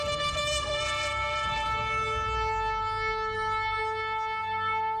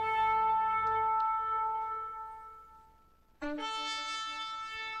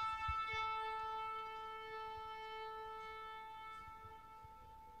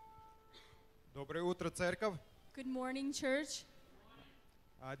Доброе утро, церковь. Good morning, church.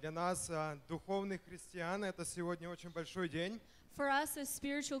 Для нас, духовных христиан, это сегодня очень большой день. For us as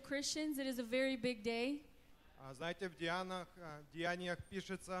spiritual Christians, it is a very big day. Знаете, в Деяниях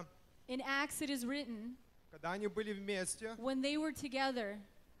пишется, In Acts, it is written, когда они были вместе, when they were together,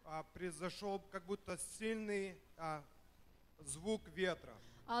 произошел как будто сильный звук ветра.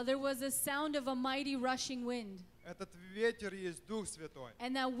 there was a sound of a mighty rushing wind, Этот ветер есть Дух Святой.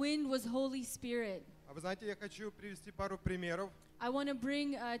 and that wind was Holy Spirit. Вы знаете, я хочу привести пару примеров, I want to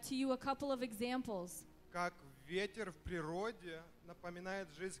bring to you a couple of examples. как ветер в природе напоминает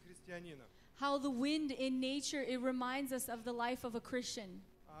жизнь христианина. How the wind in nature, it reminds us of the life of a Christian.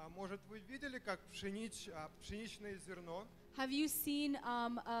 Может, вы видели, как пшеничное зерно, Have you seen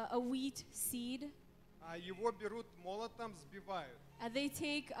a wheat seed? Его берут молотом, сбивают. They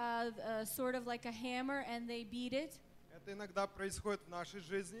take sort of like a hammer and they beat it. Это иногда происходит в нашей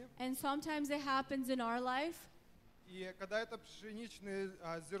жизни. And sometimes it happens in our life. И когда это пшеничное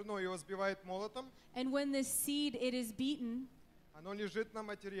зерно его сбивает молотом, And when this seed, it is beaten, оно лежит на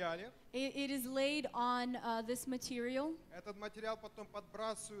материале. it is laid on this material. Этот материал потом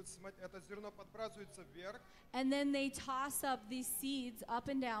подбрасывается, это зерно подбрасывается вверх. And then they toss up these seeds up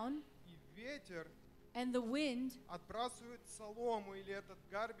and down. И ветер And the wind, отбрасывает солому или этот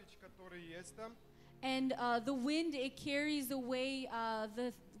гарбич, который есть там. and the wind, it carries away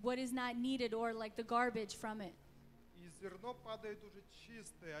what is not needed, or like the garbage from it. И зерно падает уже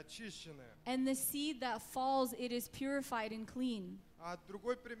чистое, очищенное. And the seed that falls, it is purified and clean.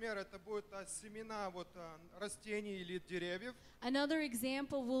 Другой пример, это будут семена растений или деревьев. Another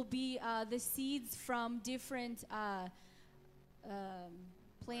example will be the seeds from different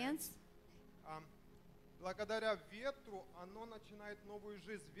plants. Благодаря ветру оно начинает новую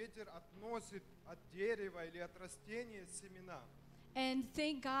жизнь. Ветер относит от дерева или от растения семена. And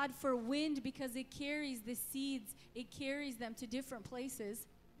thank God for wind, because it carries the seeds, it carries them to different places,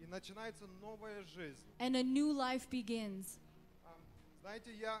 И начинается новая жизнь. and a new life begins.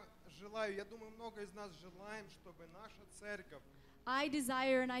 Знаете, я думаю, много из нас желаем, чтобы наша церковь, I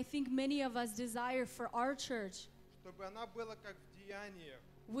desire, and I think many of us desire, for our church чтобы она была как в Деяниях,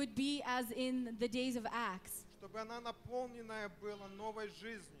 would be as in the days of Acts, чтобы она наполненная была новой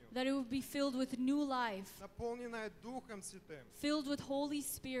жизнью, that it would be filled with new life, наполненная Духом Святым, filled with Holy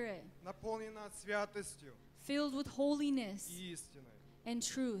Spirit, наполненная святостью filled with holiness и истиной. and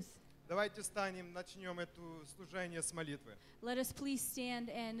truth. Давайте станем, начнем это служение с молитвы. Let us please stand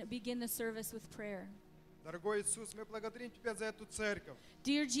and begin the service with prayer. Дорогой Иисус, мы благодарим Тебя за эту церковь.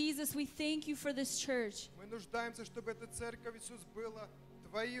 Dear Jesus, we thank you for this church. Мы нуждаемся, чтобы эта церковь, Иисус, была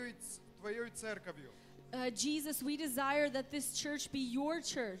Твоей церковью. Jesus, we desire that this church be your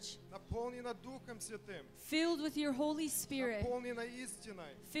church, Наполнена Духом Святым, filled with your Holy Spirit, наполнена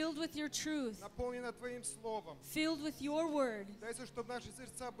истиной, filled with your truth, наполнена Твоим Словом. filled with your word. Дай, чтобы наши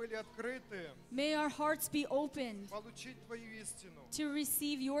сердца были открыты, May our hearts be opened получить Твою истину, to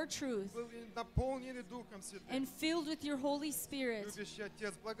receive your truth, были наполнены Духом Святым. and filled with your Holy Spirit. Любящий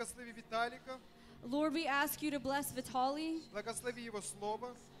Отец, благослови Виталика, Lord, we ask you to bless Vitaly, благослови его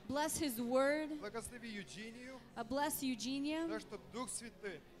Слово, bless his word, благослови Евгению, bless Eugenia. да, чтобы Дух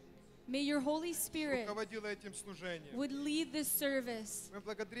Святый May your Holy Spirit руководил этим служением. would lead this service. Мы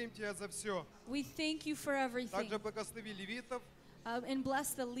благодарим Тебя за все. We thank you for everything. Также благослови левитов And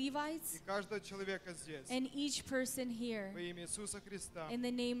bless the и Levites каждого человека здесь. and each person here. Во имя Иисуса Христа. In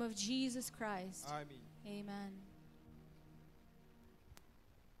the name of Jesus Christ. Аминь. Amen.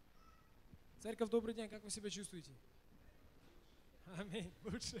 Церковь, добрый день, как вы себя чувствуете? Аминь,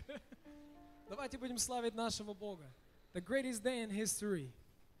 лучше. Давайте будем славить нашего Бога. The greatest day in history.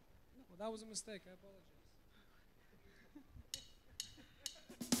 Well, that was a mistake, I apologize.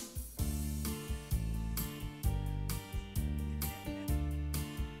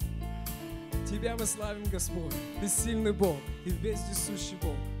 Тебя мы славим, Господь. Ты сильный Бог, Ты вездесущий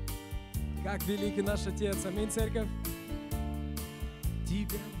Бог. Как великий наш Отец. Аминь, церковь.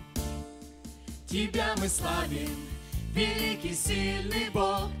 Тебя мы славим, великий, сильный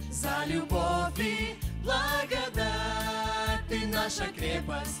Бог, за любовь и благодать. Ты наша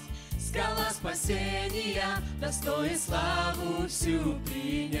крепость, скала спасения, достоин славу всю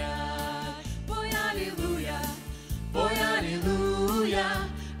принять. Пой аллилуйя,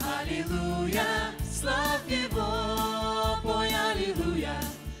 аллилуйя, славь Его. Пой аллилуйя,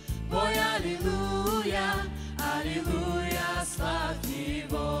 аллилуйя, славь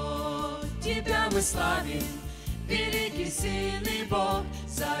Его. Тебя мы славим, великий, сильный Бог,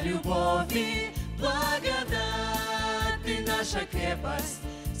 за любовь и благодать. Ты наша крепость,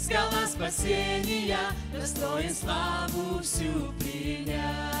 скала спасения, достоин славу всю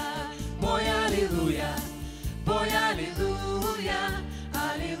принять. Пой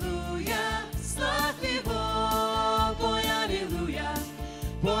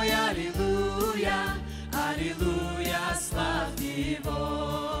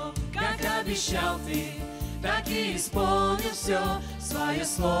обещал ты, так и исполнил все, свое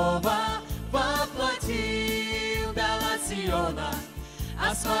слово воплотил, дал от Сиона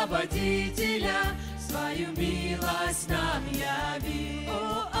освободителя, свою милость нам явил.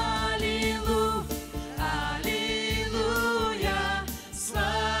 О, аллилуйя, аллилуйя,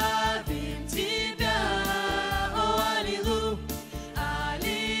 славим Тебя. О, аллилуйя,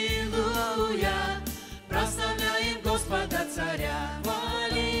 аллилуйя, прославляем Господа Царя.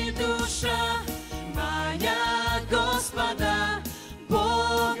 Хвали душа моя Господа,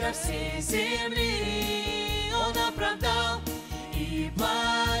 Бога всей земли. Он оправдал и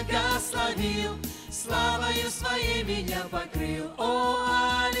благословил, славою своей меня покрыл. О,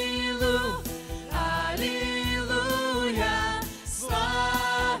 аллилуйя, аллилуйя,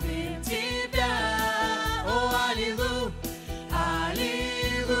 славим Тебя. О, аллилуйя,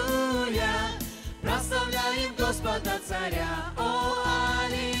 аллилуйя, прославляем Господа Царя. О,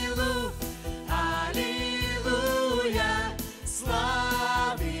 аллилуйя, аллилуйя,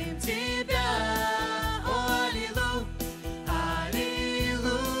 славим Тебя. О, аллилуйя,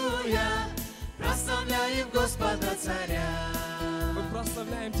 аллилуйя, прославляем Господа Царя. Мы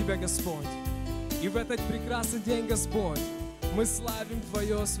прославляем Тебя, Господь. И в этот прекрасный день, Господь, мы славим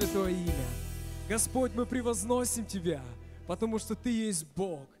Твое святое имя. Господь, мы превозносим Тебя, потому что Ты есть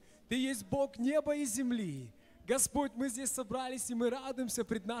Бог. Ты есть Бог неба и земли. Господь, мы здесь собрались, и мы радуемся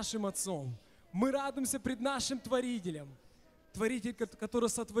пред нашим Отцом. Мы радуемся пред нашим Творителем. Творитель, который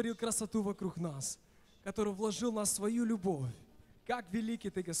сотворил красоту вокруг нас, который вложил в нас свою любовь. Как великий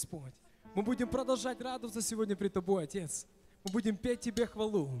Ты, Господь. Мы будем продолжать радоваться сегодня пред Тобой, Отец. Мы будем петь Тебе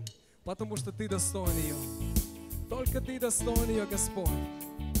хвалу, потому что Ты достоин ее. Только Ты достоин ее, Господь.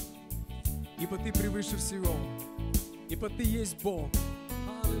 Ибо Ты превыше всего. Ибо Ты есть Бог.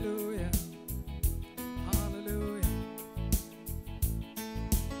 Аллилуйя. Аллилуйя.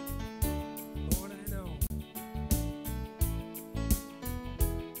 Lord, I know.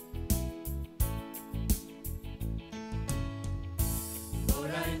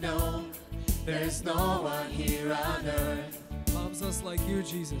 Lord, I know there's no one here on earth Loves us like You,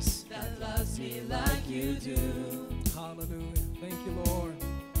 Jesus. that loves me like You do. Hallelujah. Thank you, Lord.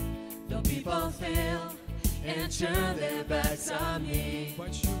 Though people fail and turn their backs on me,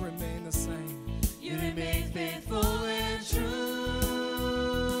 But You remain the same. You remain faithful and true.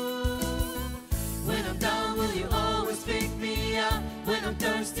 When I'm down, will You always pick me up? When I'm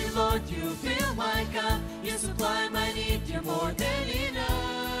thirsty, Lord, You fill my cup. You supply my need, You're more than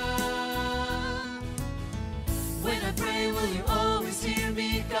enough. When I pray, will You always hear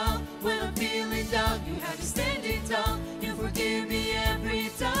me call? When I'm feeling down, You have me standing tall. You forgive me every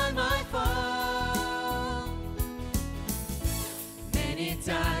time I fall. Many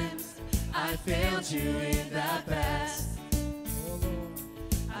times I failed You in the past. Oh, Lord.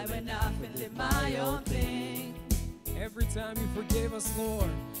 I went off and did my own thing. Every time You forgave us, Lord.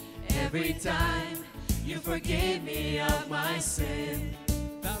 Every time You forgave me of my sin.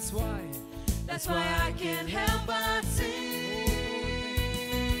 That's why. That's why I can't help but sing.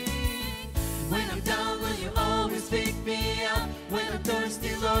 When I'm down, will You always pick me up? When I'm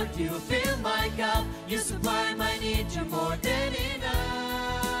thirsty, Lord, You fill my cup. You supply my need, You're more than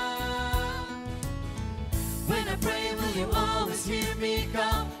enough. When I pray, will You always hear me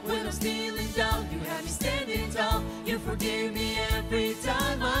call? When I'm kneeling down, You have me standing tall. You forgive me every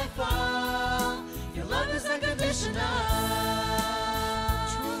time I fall. Your love is unconditional.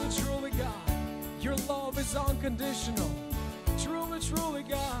 Truly, truly, God, Your love is unconditional. Truly, truly,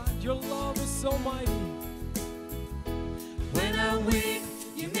 God, Your love is so mighty. When I'm weak,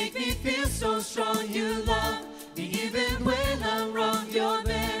 You make me feel so strong. You love me even when I'm wrong. You're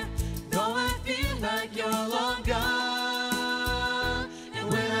there, though I feel like You're long gone. And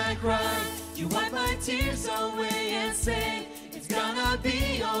when I cry, You wipe my tears away and say, it's gonna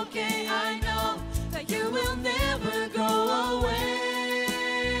be okay. I know that You will never go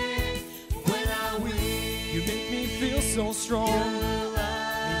away. When I'm weak, You make me feel so strong. You And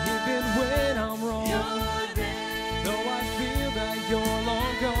love, even when I'm wrong, You're there. though I feel that You're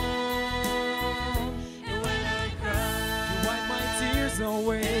long gone, And when I cry, You wipe my tears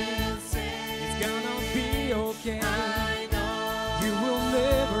away. and say, It's gonna be okay. I know You will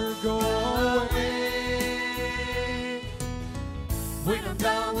never go away. when I'm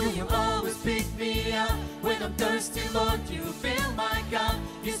down, will You always pick me up? When I'm thirsty, Lord, You fill my cup.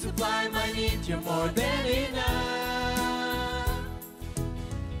 You supply my need, You're more than enough.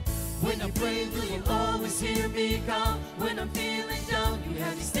 When I pray, will You always hear me call? When I'm feeling down, You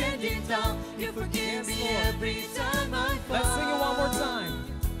have me standing tall. You forgive me Lord. every time I fall. Let's sing it one more time.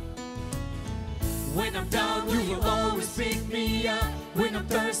 When I'm down, will You always pick me up? When I'm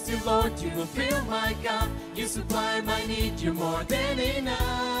thirsty, Lord, you will fill my cup. You supply my need, you're more than enough.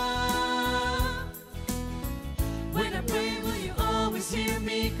 When I pray, will you always hear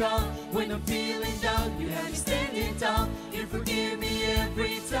me call? When I'm feeling down, you have me standing tall. You forgive me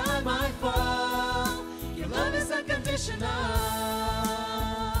every time I fall. Your love is unconditional.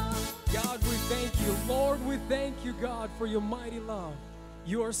 God, we thank you. Lord, we thank you, God, for your mighty love.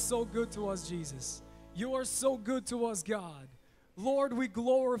 You are so good to us, Jesus. You are so good to us, God. Lord, we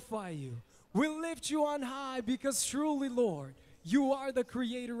glorify you. We lift you on high because truly, Lord, you are the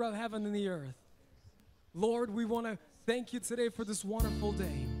creator of heaven and the earth. Lord, we want to thank you today for this wonderful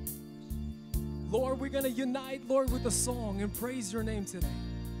day. Lord, we're going to unite, Lord, with a song and praise your name today.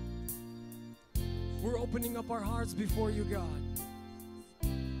 We're opening up our hearts before you, God.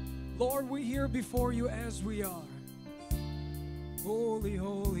 Lord, we're here before you as we are. Holy,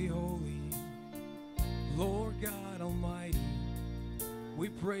 holy, holy, Lord God Almighty. We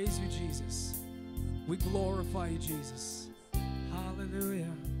praise you, Jesus. We glorify you, Jesus.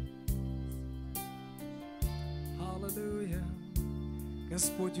 Hallelujah. Hallelujah.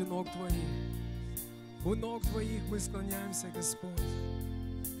 Господь, у ног Твоих мы склоняемся, Господь.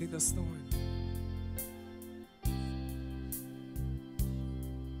 Ты достоин.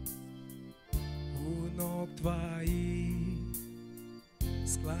 У ног Твоих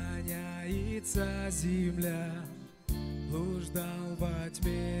склоняется земля. Блуждал во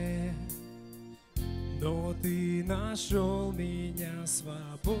тьме, но Ты нашел меня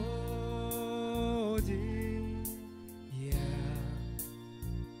свободен.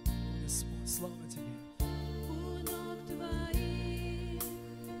 Господь, слава Тебе. У ног Твоих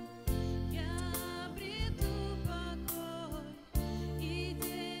я обрету покой, и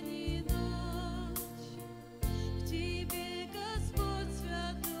день, и ночь в Тебе, Господь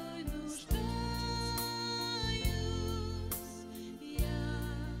святой, нуждаюсь я.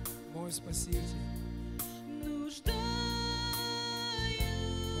 Мой Спаситель, Нуждаюсь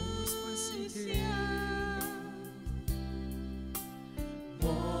я.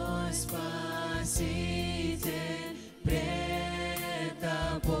 Мой Спаситель, пред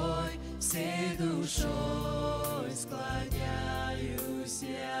Тобой всей душой склоняюсь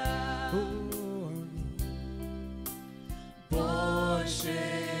я. Больше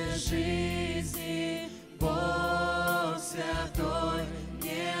жизни, Бог святой,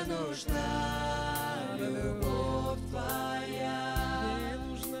 мне нужна любовь Твоя.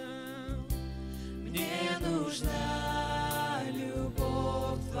 Мне нужна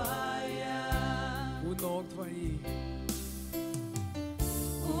любовь Твоя. у ног Твоих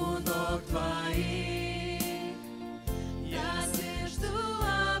У ног Твоих я надежду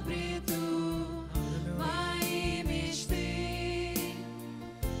обрету, мои мечты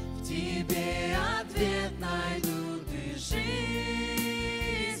в Тебе ответ найду. Ты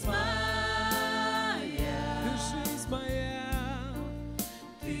жизнь моя,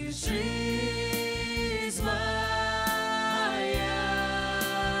 Ты жизнь моя.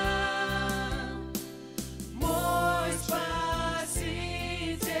 Мой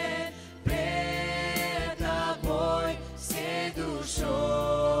Спаситель, пред Тобой всей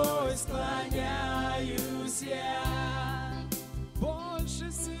душой склоняюсь я.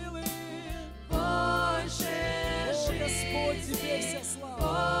 больше силы. Больше Господь, Тебе жизни, вся слава.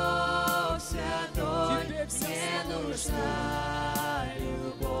 Бог святой, Тебе вся мне слава, нужна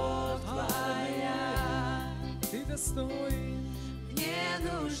любовь Твоя. Ты достоин. Мне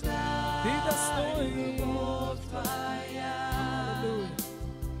нужна Ты достоин. любовь Твоя. Аллилуйя.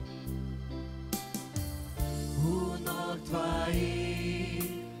 У ног Твоих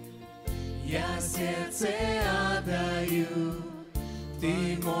я сердце отдаю,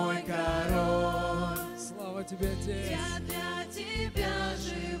 Ты мой король. Слава Тебе, Отец. Я для Тебя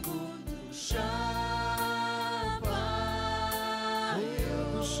живу, душа поет,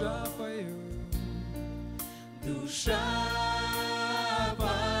 Душа поет. душа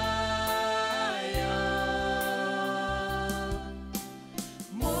поет.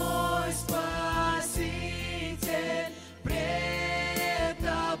 Мой Спаситель, пред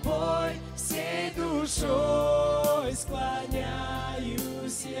Тобой всей душой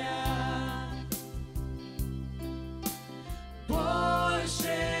склоняюсь я. Больше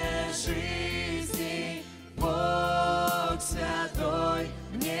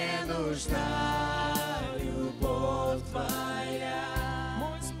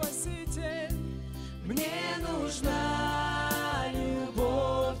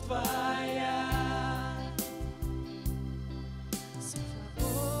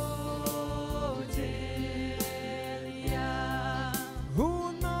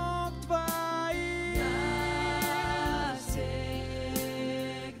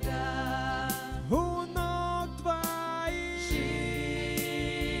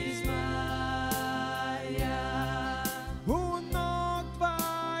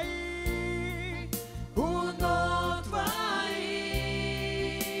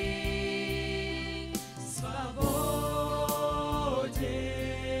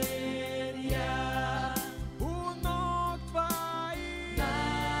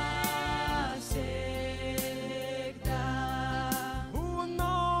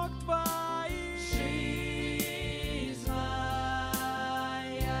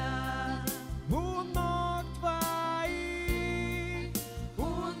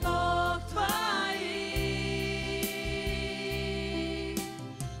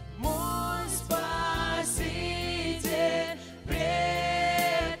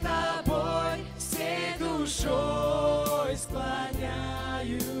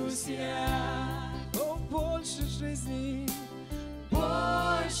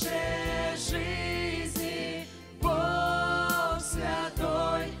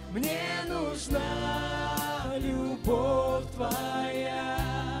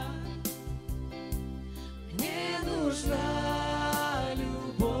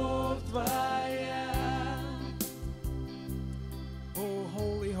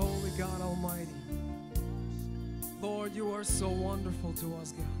are so wonderful to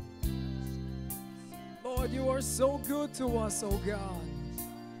us, God. Lord, you are so good to us, oh God.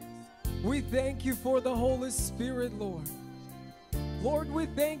 We thank you for the Holy Spirit, Lord. Lord, we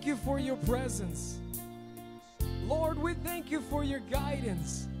thank you for your presence. Lord, we thank you for your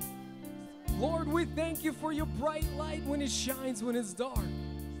guidance. Lord, we thank you for your bright light when it shines when it's dark.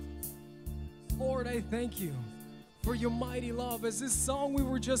 Lord, I thank you for your mighty love. As this song we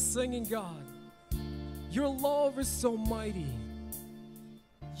were just singing, God, your love is so mighty.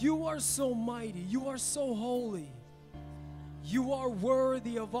 You are so mighty. You are so holy. You are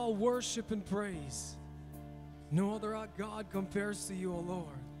worthy of all worship and praise. No other God compares to you, O Lord.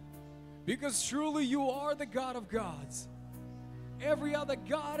 Because truly you are the God of gods. Every other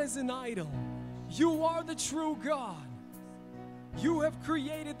God is an idol. You are the true God. You have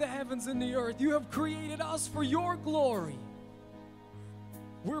created the heavens and the earth. You have created us for your glory.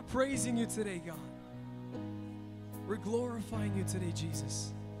 We're praising you today, God. We're glorifying you today,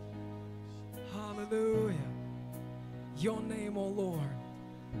 Jesus. Hallelujah. Your name, O Lord,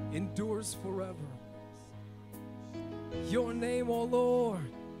 endures forever. Your name, O Lord,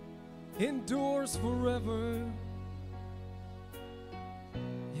 endures forever.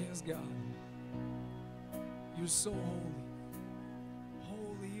 Yes, God. You're so holy.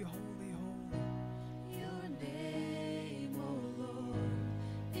 Holy, holy, holy. Your name, O Lord,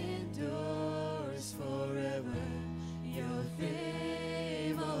 endures forever. Your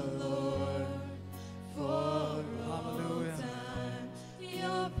fame, O Lord, for all time.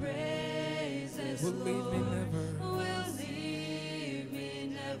 Your praises, Will leave me never. will leave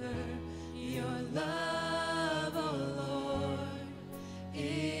me never. Your love, O Lord,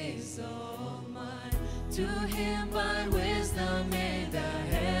 is all mine. To him by wisdom made the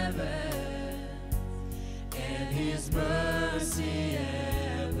heaven, and his mercy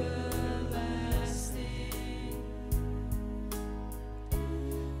everlasting.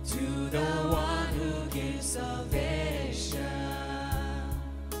 To the one who gives salvation,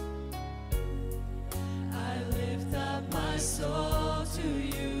 I lift up my soul to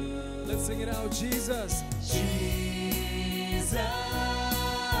you. Let's sing it out, Jesus. Jesus,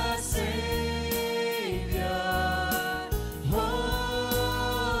 Savior,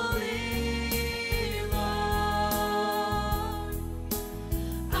 Holy Lord.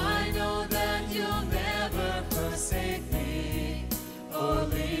 I know that you'll never forsake me or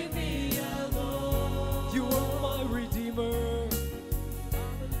leave me alone. You are my Redeemer.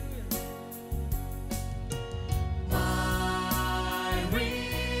 My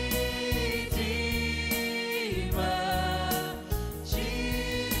Redeemer,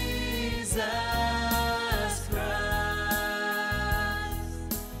 Jesus Christ.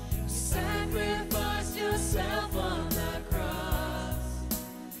 You sacrificed yourself on the cross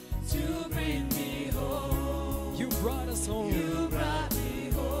to bring me home. You brought us home. You brought me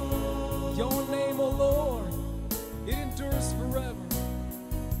home. Your name, O Lord, it endures forever.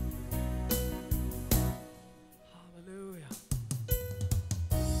 Hallelujah.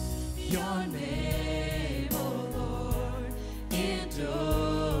 Your name, O Lord,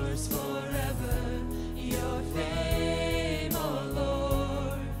 endures forever. Your fame, O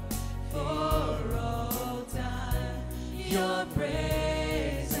Lord, for all time. Your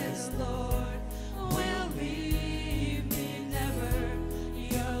praises, Lord, will leave me never.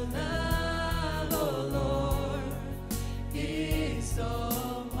 Your love, O Lord, is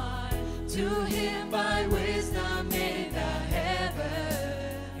all mine. To him by wisdom made the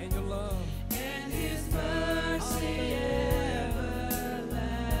heaven, And your love. and his mercy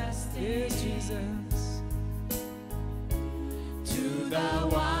everlasting. Yes, Jesus. To the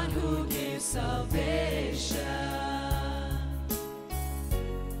one who gives salvation,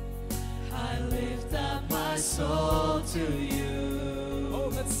 I lift up my soul to you. Oh,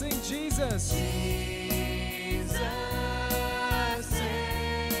 let's sing Jesus. Jesus,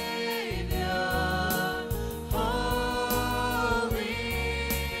 Savior,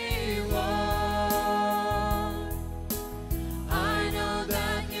 Holy Lord. I know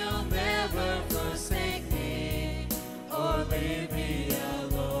that you'll never forsake me or leave me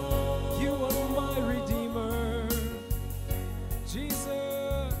alone. You are my Redeemer.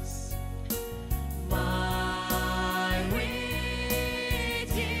 Jesus. My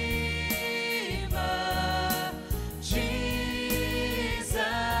Redeemer, Jesus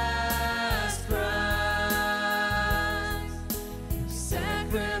Christ. You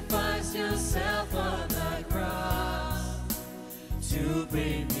sacrificed yourself on the cross to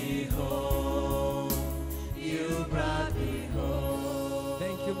bring me home. You brought me home.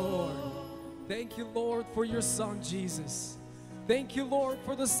 Thank you, Lord. Thank you, Lord, for your Son, Jesus. Thank you, Lord,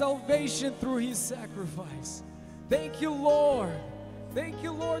 for the salvation through his sacrifice. Thank you, Lord. Thank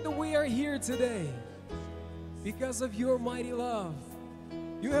you, Lord, that we are here today because of your mighty love.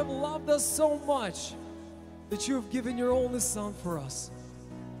 You have loved us so much that you have given your only Son for us.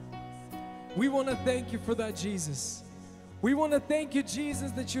 We want to thank you for that, Jesus. We want to thank you,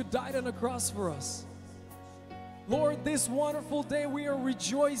 Jesus, that you died on the cross for us. Lord, this wonderful day we are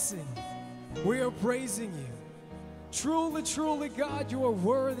rejoicing. We are praising you. Truly, truly, God, you are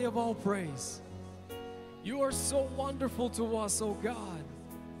worthy of all praise. You are so wonderful to us, oh God.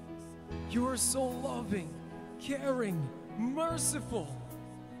 You are so loving, caring, merciful.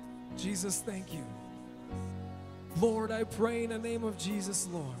 Jesus, thank you. Lord, I pray in the name of Jesus,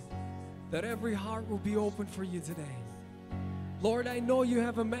 Lord, that every heart will be open for you today. Lord, I know you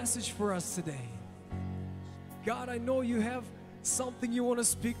have a message for us today. God, I know you have something you want to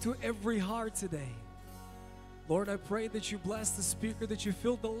speak to every heart today. Lord, I pray that you bless the speaker, that you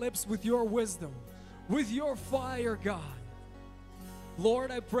fill the lips with your wisdom, with your fire, God.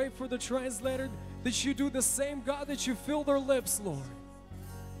 Lord, I pray for the translator that you do the same, God, that you fill their lips, Lord.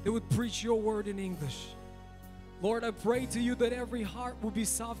 They would preach your word in English. Lord, I pray to you that every heart will be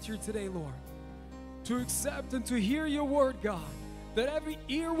soft here today, Lord, to accept and to hear your word, God. That every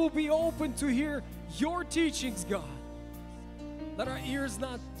ear will be open to hear your teachings, God. Let our ears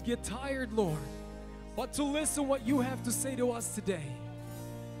not get tired, Lord, but to listen what you have to say to us today.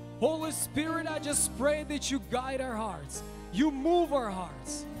 Holy Spirit, I just pray that you guide our hearts, you move our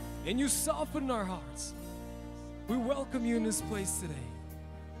hearts, and you soften our hearts. We welcome you in this place today.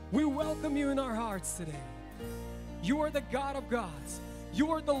 We welcome you in our hearts today. You are the God of gods. You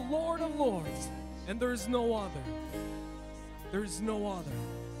are the Lord of lords, and there is no other. There is no other.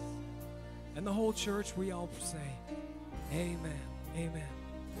 And the whole church, we all say, Amen, Amen.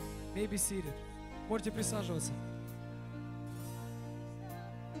 May be seated. Можете присаживаться.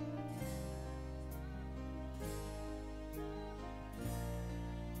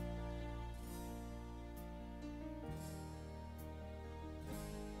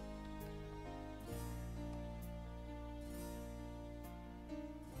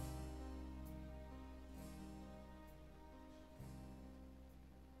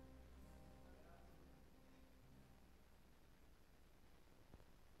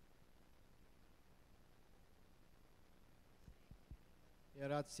 Я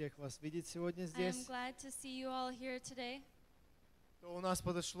рад всех вас видеть сегодня I am здесь. glad to see you all here today. То у нас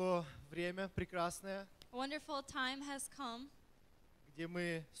подошло время прекрасное, A wonderful time has come где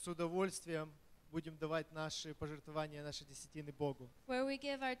мы с удовольствием будем давать наши пожертвования, наши десятины Богу. where we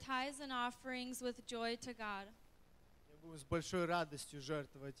give our tithes and offerings with joy to God. Мы будем с большой радостью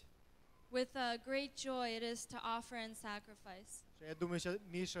жертвовать. With great joy it is to offer and sacrifice. Я думаю, сейчас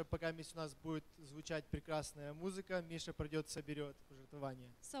Миша, пока у нас будет звучать прекрасная музыка, Миша придет, соберет пожертвования.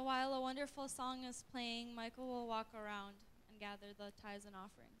 So while a wonderful song is playing, Michael will walk around and gather the tithes and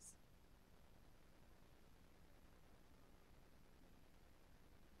offerings.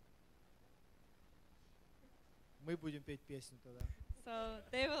 Мы будем петь песню тогда. So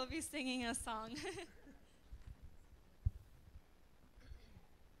they will be singing a song.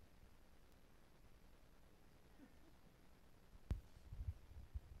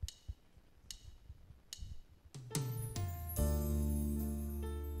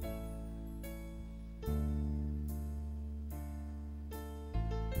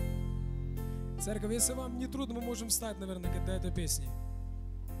 Церковь, если вам не трудно, мы можем встать, наверное, до этой песни.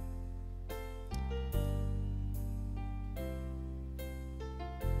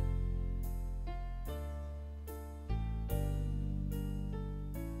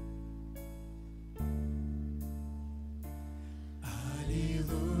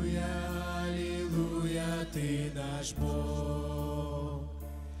 Аллилуйя, аллилуйя, ты наш Бог.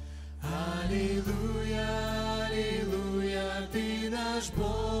 Аллилуйя, аллилуйя, ты наш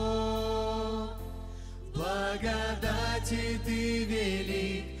Бог. В благодати ты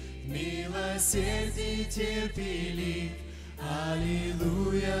велик, в милосердии терпелив.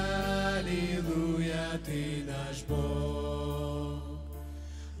 Аллилуйя, аллилуйя, ты наш Бог.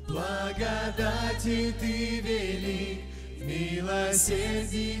 В благодати ты велик, в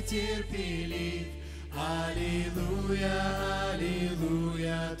милосердии терпелив. Аллилуйя,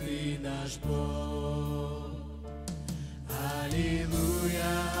 аллилуйя, ты наш Бог.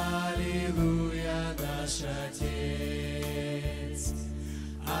 Аллилуйя, аллилуйя, наш Отец.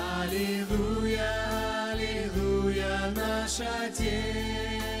 Аллилуйя, аллилуйя, наш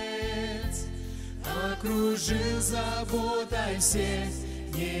Отец. Окружил заботой всех,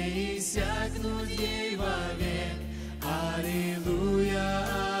 не иссякнут ей вовек.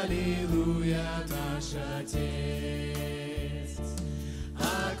 Аллилуйя, аллилуйя, наш Отец.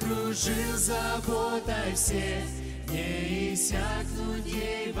 Окружил окружил заботой всех, не иссякнут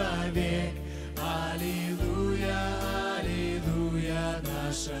ей вовек. Аллилуйя, аллилуйя,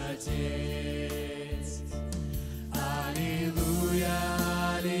 наш Отец. Аллилуйя,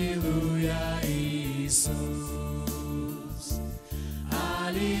 аллилуйя, Иисус.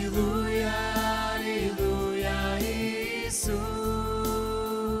 Аллилуйя, аллилуйя, Иисус.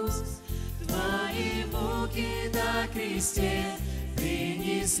 Твои муки на кресте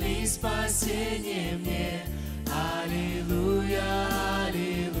принесли спасение мне. Аллилуйя,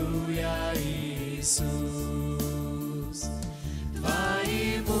 аллилуйя, Иисус.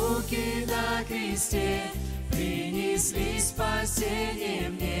 Твои муки на кресте принесли спасение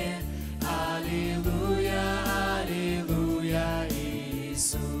мне. Аллилуйя, аллилуйя,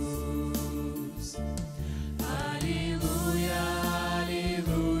 Иисус. Аллилуйя,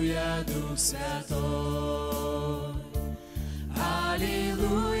 аллилуйя, Дух Святой.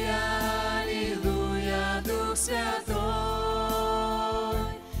 Аллилуйя, аллилуйя, Дух Святой.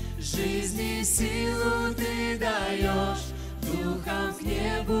 Жизни силу Ты даешь, Духом к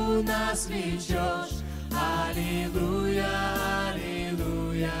небу нас влечешь. Аллилуйя,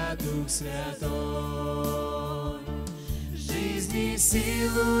 аллилуйя, Дух Святой. Жизни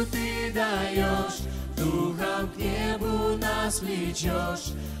силу Ты даешь, Духом к небу нас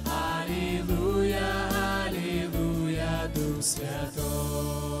влечешь. Аллилуйя, аллилуйя, Дух Святой.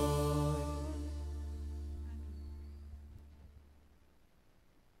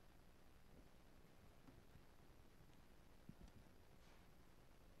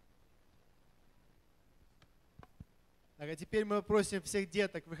 Так, а теперь мы просим всех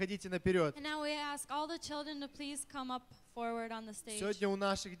деток, выходите наперед. And now we ask all the children to please come up forward on the stage. Сегодня у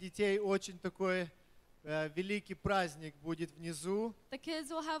наших детей очень такой великий праздник будет внизу. The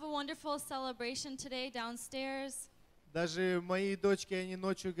kids will have a wonderful celebration today downstairs. Даже мои дочки, они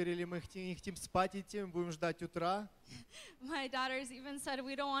ночью говорили, мы не хотим спать идти, мы будем ждать утра. My daughters even said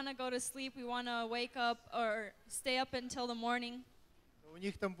we don't want to go to sleep, we want to wake up or stay up until the morning. У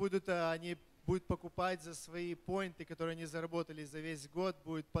них там будут, они будут покупать за свои поинты, которые они заработали за весь год,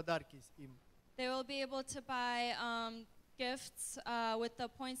 будут подарки им. They will be able to buy gifts with the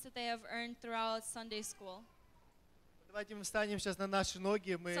points that they have earned throughout Sunday school. Давайте мы встанем сейчас на наши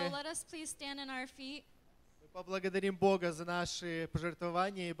ноги, мы So let us please stand on our feet. поблагодарим Бога за наши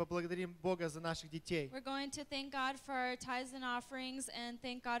пожертвования и поблагодарим Бога за наших детей. We're going to thank God for our tithes and offerings and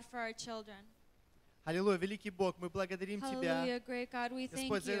thank God for our children. Аллилуйя, великий Бог, мы благодарим Тебя, Hallelujah, great God, we thank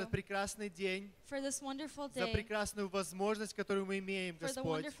Господь, за you этот прекрасный день, for this wonderful за day, прекрасную возможность, которую мы имеем, for the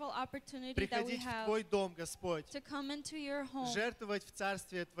Господь, wonderful opportunity that we приходить в have Твой дом, Господь, to come into your home, жертвовать в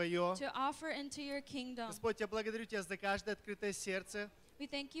Царствие Твое. to offer into your kingdom. Господь, я благодарю Тебя за каждое открытое сердце, We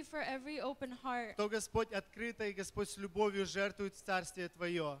thank you for every open heart кто, Господь, открыто и, Господь, с любовью жертвует в Царствие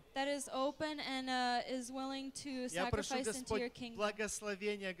Твое. that is open and is willing to Я прошу, sacrifice into your Господь, kingdom.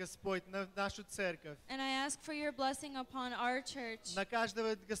 благословения, Господь, на нашу церковь, And I ask for your blessing upon our church, на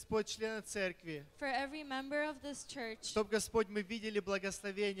каждого, Господь, члена церкви, for every member of this church, чтобы, Господь, мы видели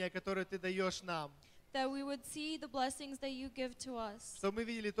благословения, которые Ты даешь нам, that we would see the blessings that you give to us. чтобы мы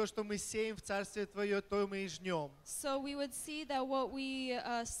видели то, что мы сеем в Царствие Твое, то мы и жнем. So we would see that what we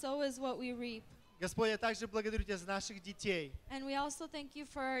sow is what we reap. Господь, я также благодарю Тебя за наших детей, And we also thank you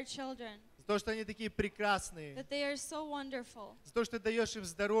for our children, за то, что они такие прекрасные, that they are so wonderful, за то, что Ты даешь им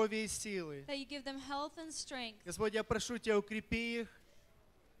здоровье и силы. that you give them health and strength. Господь, я прошу Тебя, укрепи их,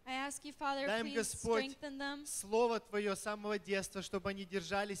 I ask you, Father, дай им, please Господь, strengthen them. Слово Твое с самого детства, чтобы они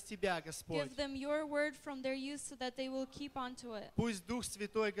держались Тебя, Господь. Give them your word from their youth so that they will keep on to it. Пусть Дух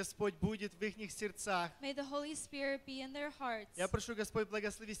Святой, Господь, будет в их сердцах. May the Holy Spirit be in their hearts. Я прошу, Господь,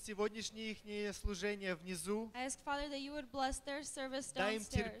 благослови сегодняшнее их служение внизу. I ask, Father, that you would bless their service Дай им downstairs.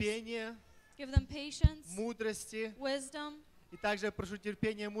 терпение, Give them patience, мудрости. wisdom, И также я прошу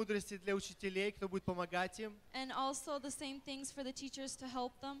терпения и мудрости для учителей, кто будет помогать им. and also the same things for the teachers to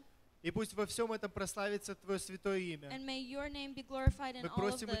help them. И пусть во всем этом прославится Твое святое имя. And may your name be glorified in Мы all of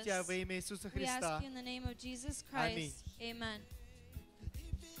просим у Тебя this. во имя Иисуса We ask Христа. you in the name of Jesus Аминь. Christ. Amen.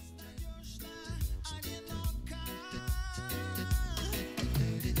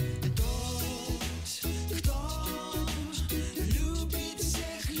 Любит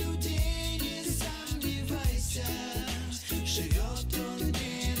всех людей, не сомневайся. Живет он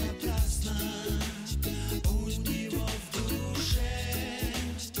не напрасно, у него в душе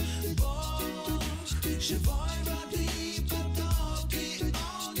Бог, живой воды поток, и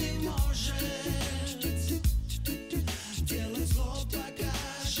он не может делать зло, пока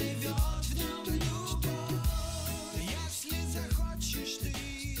живет в нем любовь. Если захочешь ты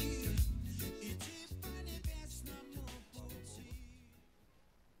идти по небесному пути.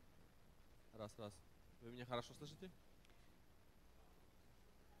 Раз. Вы меня хорошо слышите?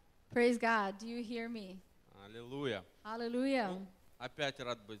 Praise God. Do you hear me? Аллилуйя. Hallelujah. Опять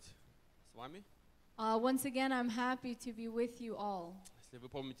рад быть с вами. Once again, I'm happy to be with you all. Если вы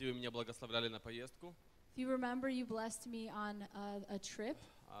помните, вы меня благословляли на поездку. If you remember, you blessed me on a trip.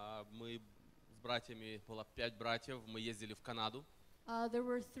 Мы с братьями, было 5 братьев, мы ездили в Канаду. There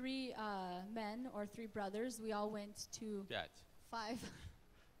were 3 men or 3 brothers. We all went to 5. 5.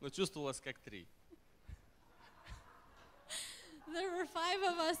 Но чувствовалось как 3. There were 5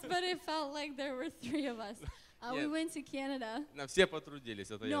 of us, but it felt like there were 3 of us. We Нет. went to Canada. На все потрудились.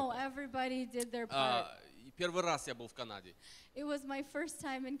 Это No, я. everybody did their part. И первый раз я был в Канаде. It was my first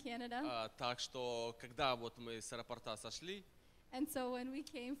time in Canada. Так что, когда вот мы с аэропорта сошли, And so when we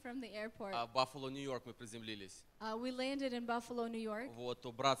came from the airport, в Баффало, Нью-Йорк мы приземлились. we landed in Buffalo, New York. Вот,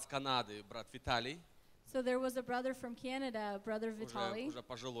 то брат с Канады, брат Виталий, So there was a brother from Canada, brother Vitaly. уже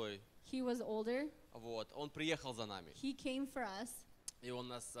пожилой, He was older. вот, он приехал за нами. He came for us, И он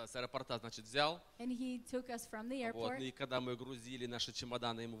нас с аэропорта, значит, взял. and he took us from the Вот, airport. и когда мы грузили наши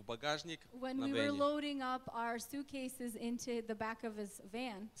чемоданы ему в багажник, When на we were вене, loading up our suitcases into the back of his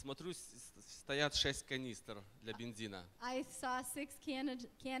van, смотрю, стоят 6 канистр для бензина. I saw 6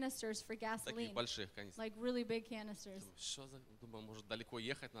 canisters for Таких gasoline, больших канистр. like really big canisters. Думаю, что за... Думаю, может, далеко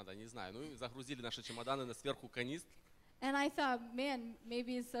ехать надо, не знаю. Ну, и загрузили наши чемоданы на сверху канистр. And I thought, man,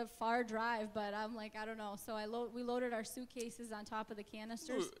 maybe it's a far drive, but I'm like, I don't know. So we loaded our suitcases on top of the Ну,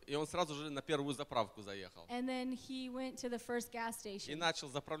 canisters, и он сразу же на первую заправку заехал. and then he went to the first gas И station, начал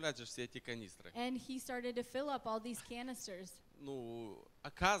заправлять же все эти канистры. and he started to fill up all these canisters. Ну,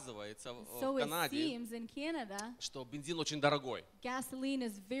 оказывается, So в it Канаде, seems in Canada, что бензин очень дорогой. gasoline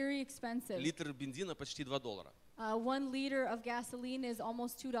is very expensive. Литр бензина почти $2. 1 liter of gasoline is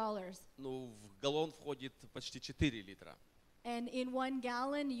almost $2. Ну, в галлон входит почти 4 литра. And in 1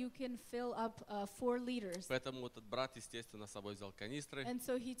 gallon, you can fill up 4 liters. Поэтому этот брат, естественно, с собой взял канистры, And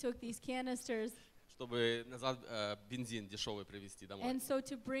so he took these canisters, чтобы назад бензин дешевый привезти домой. and so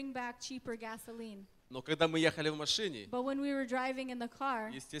to bring back cheaper gasoline. Но когда мы ехали в машине, But when we were driving in the car,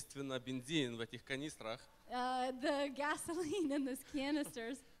 естественно, бензин в этих канистрах, the gasoline in these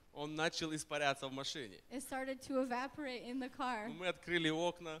canisters, он начал испаряться в машине. it started to evaporate in the car. Мы открыли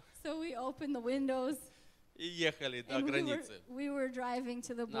окна So we opened the windows, и ехали до and границы. we were driving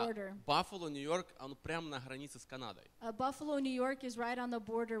to the border. Баффало, Нью-Йорк, он прямо на границе с Канадой. Buffalo, New York is right on the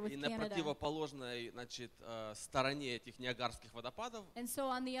border with И на Canada. противоположной, значит, стороне этих Ниагарских водопадов And so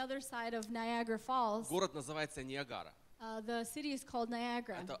on the other side of Niagara Falls, город называется Ниагара. the city is called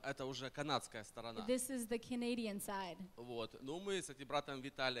Niagara. Это уже канадская сторона. This is the Canadian side. Вот. Ну, мы с этим братом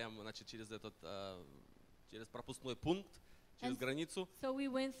Виталием, значит, через пропускной пункт, через And- границу, So we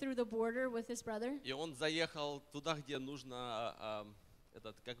went through the border with his brother, и он заехал туда, где нужно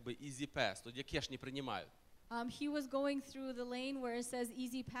этот как бы easy pass, где кеш не принимают. he was going through the lane where it says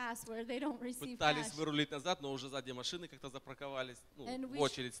easy pass, where they don't receive Пытались cash. вырулить назад, но уже сзади машины как-то запарковались, ну, And в we-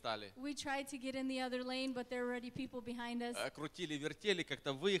 очередь стали. We tried to get in the other lane, but there were already people behind us. Крутили, вертели,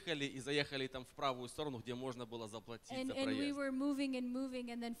 как-то выехали и заехали там в правую сторону, где можно было заплатить за And we проезд. were moving,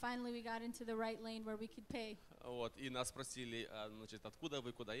 and then finally we got into the right lane where we could pay. Вот. И нас спросили, значит, откуда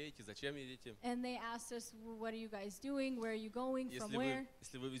вы, куда едете, зачем едете. And they asked us, what are you guys doing? Where are you going? From where?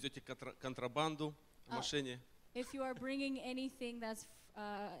 Если вы везете контрабанду в машине, If you are bringing anything that's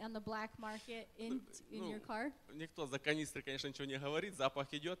on the black market in your car. Никто за канистры, конечно, ничего не говорит,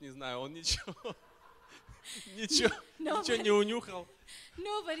 запах идет, не знаю, он ничего, ничего не унюхал.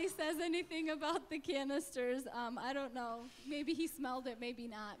 Nobody says anything about the canisters. I don't know. Maybe he smelled it, maybe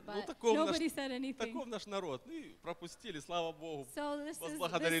not. But nobody said anything. Таков наш народ. Ну и пропустили, слава Богу. So this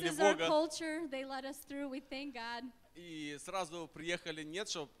Возблагодарили is our Бога. culture. They let us through. We thank God. И сразу приехали, нет,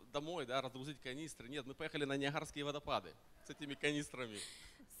 чтобы домой, да, разгрузить канистры. Нет, мы поехали на Ниагарские водопады с этими канистрами.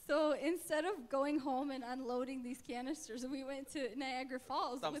 So instead of going home and unloading these canisters, we went to Niagara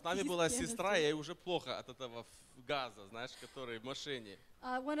Falls. Там with с нами these была сестра, canisters. ей уже плохо от этого газа, знаешь, который в машине.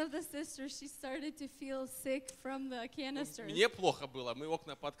 One of the sisters, she started to feel sick from the canisters. Мне плохо было, мы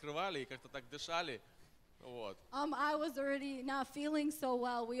окна пооткрывали и как-то так дышали. Вот. I was already not feeling so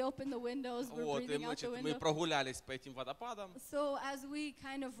well. We opened the windows. We're Вот, и, breathing out the значит, мы window. прогулялись по этим водопадам, So as we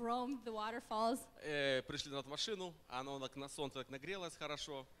kind of roamed the waterfalls, пришли на машину, оно на солнце так нагрелось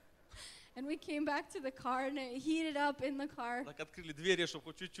хорошо. and we came back to the car, and it heated up in the car. Так открыли двери, чтобы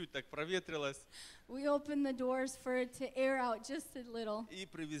хоть чуть-чуть так проветрилось. We opened the doors for it to air out just a little, И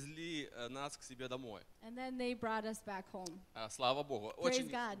привезли нас к себе домой. and then they brought us back home. Слава Богу. Praise Очень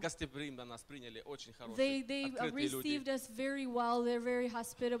God. гостеприимно нас приняли, очень хорошие, They открытые люди. received us very well. They're very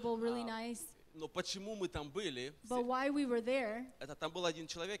hospitable, really nice. Но почему мы там были? But why we were there, Это там был один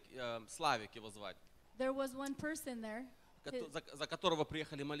человек, Славик его звать, there was one person there за которого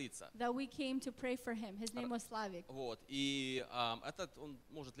приехали молиться. that we came to pray for him. His name was Slavik. Вот. И этот, он,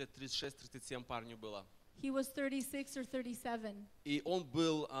 может, лет 36-37 парню было. He was 36 or 37. И он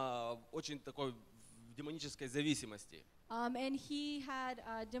был очень такой в демонической зависимости. And he had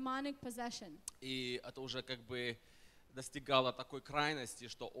demonic possession. И это уже как бы достигало такой крайности,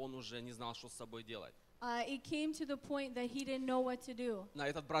 что он уже не знал, что с собой делать. It came to the point that he didn't know what to do. На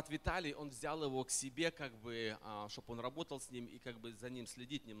этот брат Виталий, он взял его к себе, как бы, чтобы он работал с ним и как бы за ним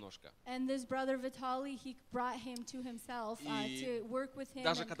следить немножко. And this brother Vitaly, he brought him to himself to work with him.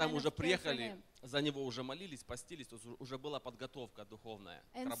 Даже and когда kind мы уже of care for приехали, him. за него уже молились, постились, то есть уже была подготовка духовная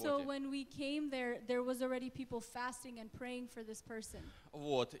к And so работе. when we came there, there was already people fasting and praying for this person.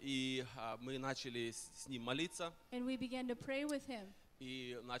 Вот, и мы начали с ним молиться, And we began to pray with him.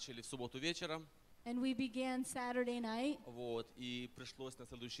 и начали в субботу вечером, And we began Saturday night. вот, и пришлось на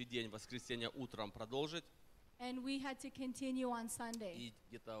следующий день, в воскресенье утром продолжить, And we had to continue on Sunday. и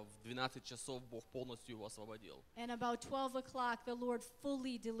где-то в 12 часов Бог полностью его освободил. And about 12 o'clock, the Lord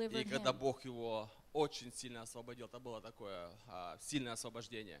fully И delivered когда him. Бог его очень сильно освободил, это было такое сильное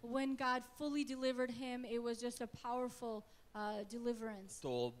освобождение, When God fully delivered him, it was just a powerful deliverance.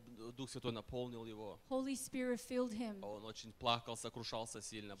 то Дух Святой наполнил его. Holy Spirit filled him. Он очень плакал, сокрушался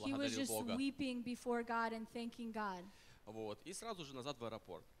сильно, He was благодарил just Бога. weeping before God and thanking God. Вот. И сразу же назад в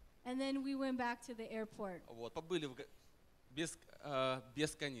аэропорт. And then we went back to the airport. Вот. Побыли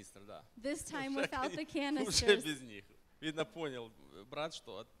без канистр, да. This time Уже without the Уже canisters. без них. Видно, понял брат,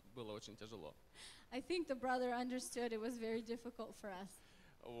 что было очень тяжело. I think the brother understood it was very difficult for us.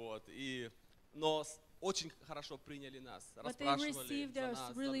 Вот. Но очень хорошо приняли нас, But they расспрашивали received за us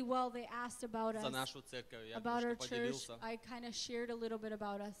нас, really well. They asked about за us, нашу церковь. Я about our немножко church. поделился. I kind of shared a little bit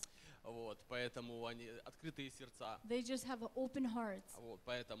about us. Вот. Поэтому они открытые сердца. They just have open hearts. Вот.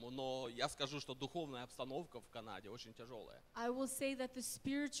 Поэтому, но я скажу, что духовная обстановка в Канаде очень тяжелая. I will say that the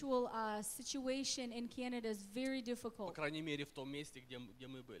spiritual situation in Canada is very По difficult, крайней мере, в том месте, где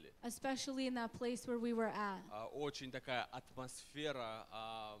мы были. especially in that place where we were at. Очень такая атмосфера,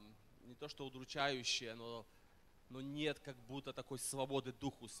 не то что удручающая, но нет как будто такой свободы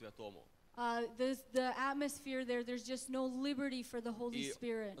Духу Святому. The atmosphere there, there's just no liberty for the Holy И,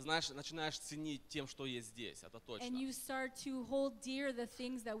 Spirit. знаешь, начинаешь ценить тем, что есть здесь, это точно. And you start to hold dear the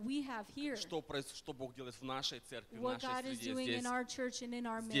things that we have here. Что Бог делает в нашей церкви, в What нашей God is среде, doing in our church and in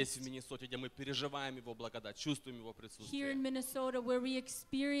our здесь, в midst. Миннесоте, где мы переживаем Его благодать, чувствуем Его Here in присутствие. Minnesota, where we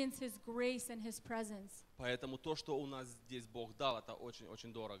experience His grace and His presence. Поэтому то, что у нас здесь Бог дал, это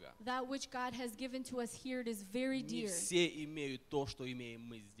очень-очень дорого. That which God has given to us here, it is very Не dear. все имеют то, что имеем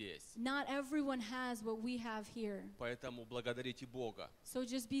мы здесь. Not everyone has what we have here. Поэтому благодарите Бога So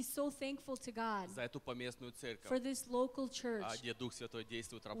just be so thankful to God за эту поместную for церковь, this local church где Дух Святой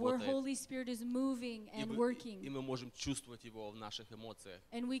действует, where работает. Holy Spirit is moving И and и working. мы можем чувствовать Его в наших эмоциях.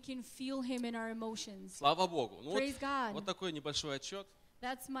 And we can feel Him in our emotions. Слава Богу. Ну Praise God. вот такой небольшой отчет.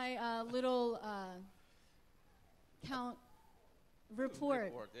 That's my little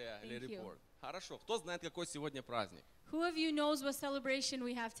report. Или Thank you. report. Хорошо. Кто знает, какой сегодня праздник? Who of you knows what celebration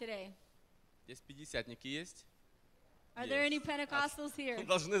we have today? Здесь пятидесятники есть? Are there any Есть. Pentecostals here?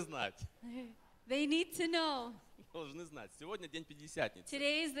 Должны знать. They need to know. Должны знать. Сегодня день Пятидесятницы.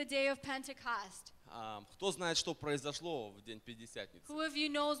 Today is the day of Pentecost. Кто знает, что произошло в день Пятидесятницы? Who of you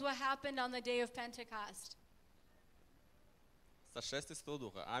knows what happened on the day of Pentecost? Сошествие Святого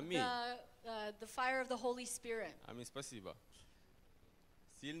Духа. Аминь. The fire of the Holy Spirit. Аминь. Спасибо.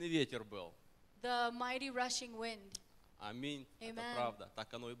 Сильный ветер был. The mighty rushing wind. Аминь. Это Amen. правда.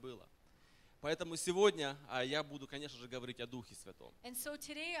 Так оно и было. Поэтому сегодня я буду, конечно же, говорить о Духе Святом. And so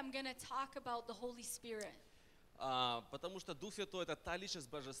today I'm going to talk about the Holy Spirit. Потому что Дух Святой — это та личность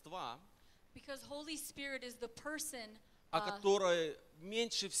Божества, Because Holy Spirit is the person о которой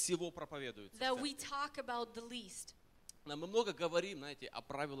меньше всего проповедуется. в that церкви. we talk about the least. Мы много говорим, знаете, о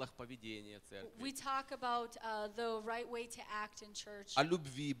правилах поведения церкви, We talk about the right way to act in church, о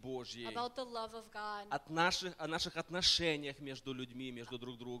любви Божьей, about the love of God, о наших отношениях между людьми, между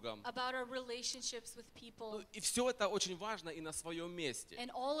друг другом. about our relationships with people. И все это очень важно и на своем месте. And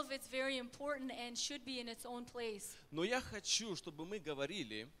all of it's very important and should be in its own place. Но я хочу, чтобы мы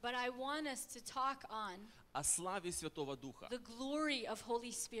говорили But I want us to talk on о славе Святого Духа. the glory of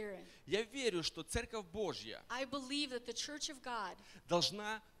Holy Spirit. Я верю, что Церковь Божья I believe that the Church of God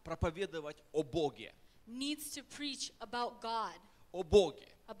должна проповедовать о Боге. needs to preach about God, О Боге.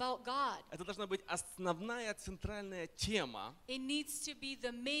 about God. Это должна быть основная центральная тема It needs to be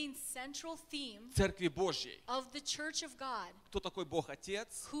the main central theme Церкви Божьей. of the Church of God. кто такой Бог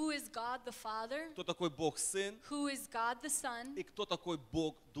Отец, who is God the Father, кто такой Бог Сын who is God the Son, и кто такой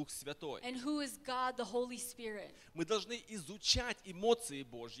Бог Дух Святой. and who is God the Holy Spirit. Мы должны изучать эмоции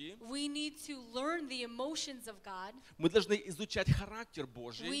Божьи, We need to learn the emotions of God. мы должны изучать характер We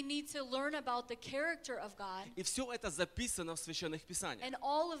Божий, need to learn about the character of God. и все это записано в Священных Писаниях. And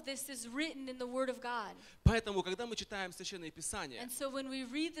all of this is written in the Word of God. Поэтому, когда мы читаем Священные Писания, And so when we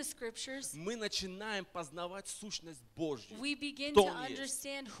read the scriptures, мы начинаем познавать сущность Божью. we begin Кто to Он есть.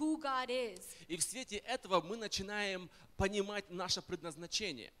 understand who God is. И в свете этого мы начинаем понимать наше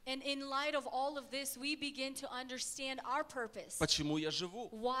предназначение. And in light of all of this, we begin to understand our purpose. Почему я живу?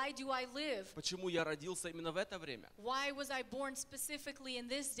 Why do I live? Почему я родился именно в это время? Why was I born specifically in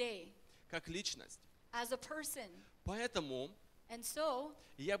this day Как личность. as a person? Поэтому And so,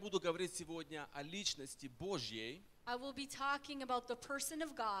 я буду говорить сегодня о личности Божьей, I will be talking about the person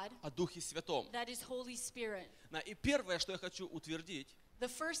of God, о Духе Святом. that is Holy Spirit. И первое, что я хочу утвердить, The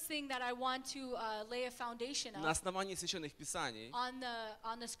first thing that I want to lay a foundation на of основании Священных Писаний, on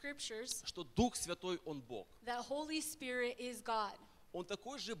the scriptures, что Дух Святой, Он Бог. that Holy Spirit is God. Он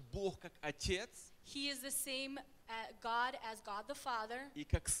такой же Бог, как Отец He is the same God as God the Father и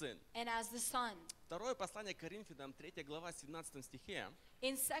как Сын. and as the Son. Второе послание к Коринфянам, 3 глава, 17 стихе.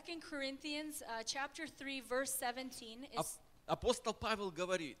 In 2 Corinthians chapter 3 verse 17, Апостол Павел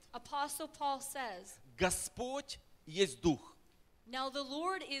говорит, Apostle Paul says, Господь есть Дух, "Now the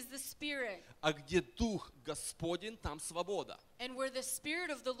Lord is the Spirit, а где Дух Господень, там свобода. and where the Spirit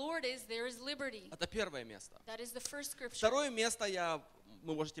of the Lord is, there is liberty." Это первое место. That is the first scripture. Второе место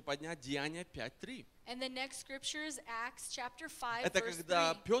вы можете поднять Деяния 5:3. And the next scripture is Acts chapter 5 Это verse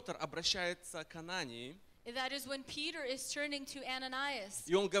когда 3. Петр обращается к Анании, That is when Peter is turning to Ananias.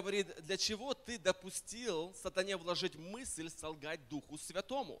 и он говорит, для чего ты допустил сатане вложить мысль солгать Духу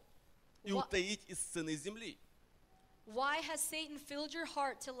Святому и утаить из сыны земли? Why has Satan filled your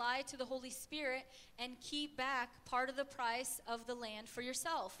heart to lie to the Holy Spirit and keep back part of the price of the land for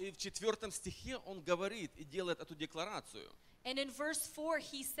yourself? И в 4 стихе он говорит и делает эту декларацию, And in verse 4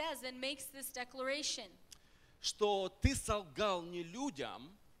 he says and makes this declaration. что ты солгал не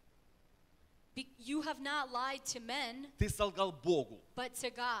людям, You have not lied to men, ты солгал Богу. but to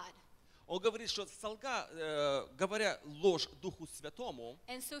God. Он говорит, что говоря ложь Духу Святому,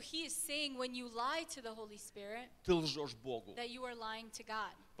 And so he is saying when you lie to the Holy Spirit, ты лжешь Богу, that you are lying to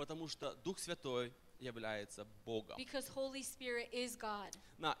God. потому что Дух Святой является Богом. Because Holy Spirit is God.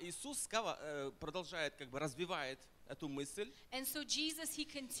 Иисус продолжает, развивает эту мысль, And so Jesus, he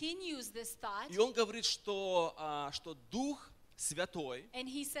continues this thought. и он говорит, что Дух Святой, And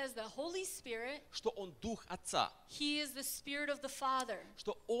he says the Holy Spirit, что Он Дух Отца, he is the Spirit of the Father.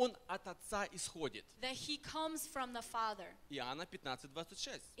 что Он от Отца исходит. That he comes from the Father. Иоанна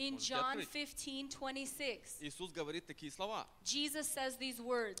 15:26. In Можете John открыть. 15:26, Иисус говорит такие слова. Jesus says these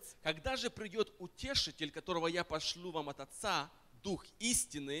words. Когда же придет Утешитель, которого я пошлю вам от Отца, Дух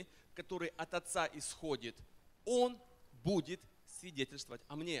истины, который от Отца исходит, Он будет свидетельствовать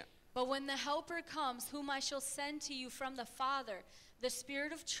о мне. But when the Helper comes, whom I shall send to you from the Father, the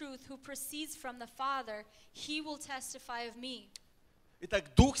Spirit of truth who proceeds from the Father, he will testify of me.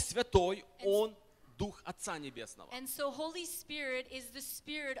 Итак, Дух Святой, Он Дух Отца Небесного. And so Holy Spirit is the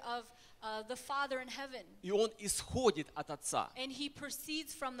Spirit of the Father in heaven. И Он исходит от Отца. And he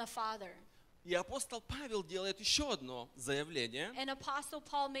proceeds from the Father. И апостол Павел делает еще одно заявление, And Apostle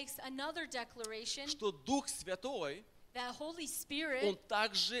Paul makes another declaration что Дух Святой, that Holy Он Spirit,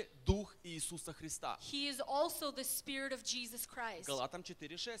 также Дух Иисуса Христа. he is also the Spirit of Jesus Christ. Галатам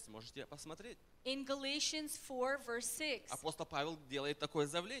 4:6, можете посмотреть. In Galatians 4 verse 6, Апостол Павел делает такое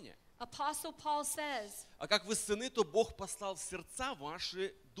заявление. Apostle Paul says, А как вы сыны, то Бог послал в сердца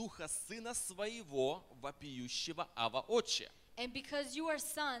ваши Духа Сына Своего, вопиющего Ава Отче. "And because you are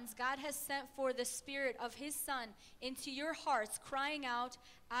sons, God has sent forth the Spirit of His Son into your hearts, crying out,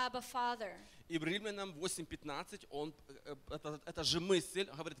 Abba, Father." И в Римлянам 8:15 эта же мысль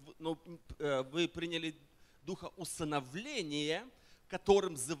говорит, вы приняли Духа усыновления,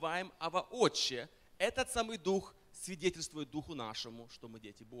 которым взываем Ава Отче. Этот самый Дух свидетельствует Духу нашему, что мы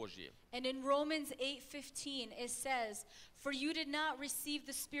дети Божьи. And in Romans 8:15 it says, "For you did not receive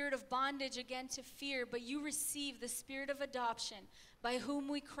the spirit of bondage again to fear, but you received the spirit of adoption, by whom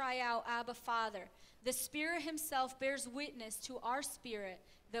we cry out, Abba, Father. The Spirit Himself bears witness to our spirit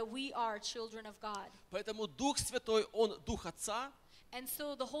that we are children of God." Поэтому Дух Святой, Он Дух Отца, And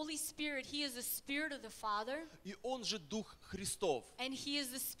so the Holy Spirit, He is the Spirit of the Father, и Он же Дух Христов. and He is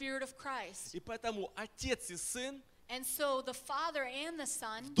the Spirit of Christ. И поэтому Отец и Сын And so the Father and the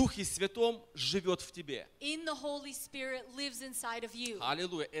Son в Духе Святом живет в тебе. in the Holy Spirit lives inside of you.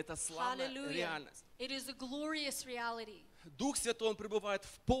 Аллилуйя, это славная Hallelujah. реальность. It is a glorious reality. Дух Святой, Он пребывает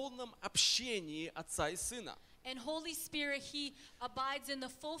в полном общении Отца и Сына. And Holy Spirit, He abides in the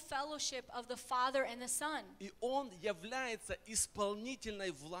full fellowship of the Father and the Son. И Он является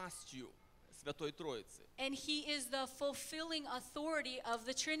исполнительной властью Святой Троицы. And He is the fulfilling authority of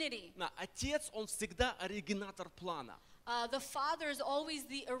the Trinity. Отец, Он всегда оригинатор плана. The Father is always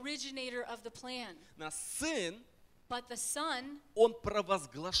the originator of the plan. Сын, But the Son, Он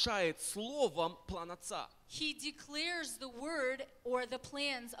провозглашает словом план Отца. He declares the word or the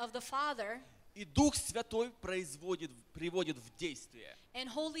plans of the Father. И Дух Святой приводит в действие. And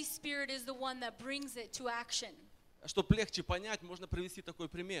Holy Spirit is the one that brings it to action. Чтобы легче понять, можно привести такой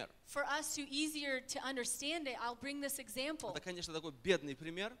пример. For us to easier to understand it, I'll bring this example. Это, конечно, такой бедный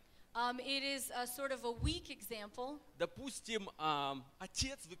пример. It is a sort of a weak example. Допустим,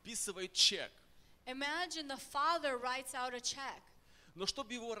 отец выписывает чек. Imagine the father writes out a check, Но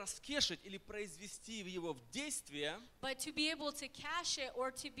чтобы его раскешить или произвести его в действие, but to be able to cash it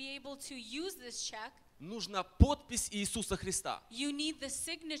or to be able to use this check, нужна подпись Иисуса Христа. you need the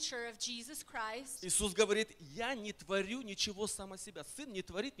signature of Jesus Christ. Иисус говорит, я не творю ничего сам от себя. Сын не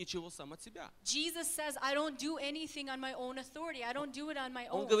творит ничего сам от себя. Jesus says, I don't do anything on my own authority. I don't do it on my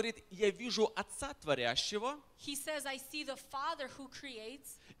Он own. говорит, я вижу Отца Творящего, He says, I see the Father who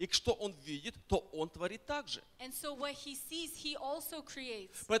creates. и что Он видит, то Он творит так же. And so what he sees, he also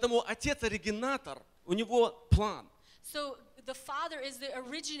creates. Поэтому Отец оригинатор, у него план. So the Father is the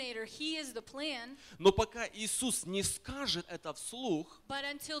originator. He is the plan. Но пока Иисус не скажет это вслух, But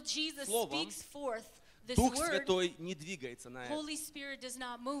until Jesus Словом, speaks forth this Дух word, Святой не двигается на это. Holy Spirit does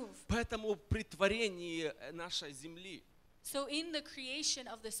not move. Поэтому при творении нашей земли So in the creation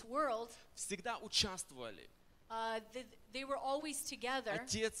of this world, всегда участвовали they were always together,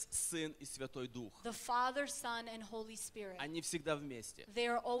 Отец, Сын и Святой Дух. the Father, Son, and Holy Spirit. Они всегда вместе. They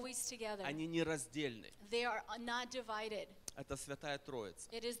are always together. Они нераздельны. They are not divided. Это Святая Троица.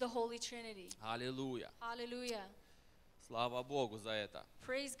 It is the Holy Trinity. Аллилуйя. Hallelujah. Слава Богу за это.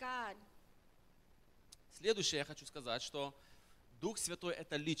 Praise God. Следующее я хочу сказать, что Дух Святой –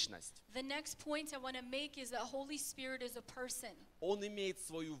 это личность. The next point I want to make is that Holy Spirit is a person. Он имеет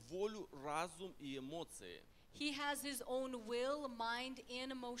свою волю, разум и эмоции. He has his own will, mind,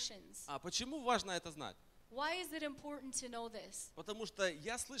 and emotions. А почему важно это знать? Why is it important to know this? Потому что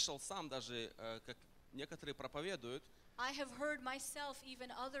я слышал сам даже, как некоторые проповедуют, I have heard myself,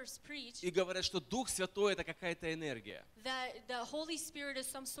 even others preach, и говорят, что Дух Святой – это какая-то энергия. that the Holy Spirit is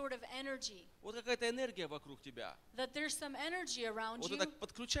some sort of energy, Вот какая-то энергия вокруг тебя. that there's some energy around Вот ты you. так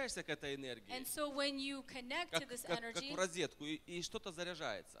подключаешься к этой энергии, And so when you connect to как this в energy, розетку, и что-то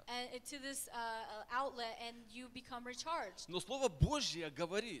заряжается. and to this outlet, and you become recharged. Но Слово Божье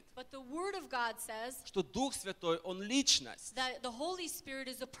говорит, But the Word of God says что Дух Святой, Он личность. that the Holy Spirit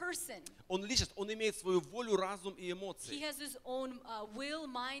is a person. Он личность, Он имеет свою волю, разум и He эмоции. has his own will,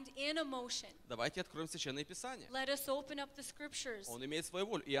 mind, and emotion. Давайте откроем Священное Писание. Let us open up the scriptures. Он имеет свою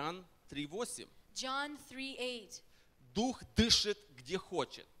волю. Иоанн 3:8. John 3:8. Дух дышит, где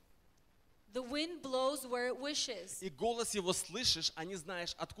хочет. The wind blows where it wishes, И голос Его слышишь, а не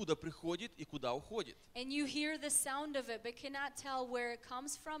знаешь, откуда приходит и куда уходит. and you hear the sound of it, but cannot tell where it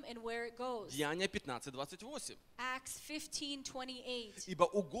comes from and where it goes. Деяния 15:28. Acts 15:28. Ибо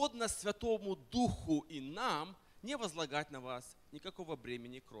угодно Святому Духу и нам не возлагать на вас никакого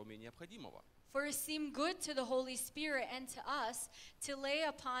бремени, кроме необходимого. For it seemed good to the Holy Spirit and to us to lay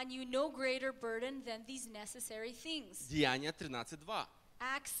upon you no greater burden than these necessary things. Деяния 13:2.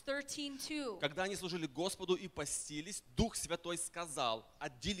 Acts 13:2. Когда они служили Господу и постились, Дух Святой сказал: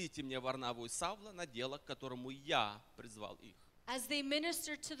 «Отделите мне Варнаву и Савла на дело, к которому я призвал их». As they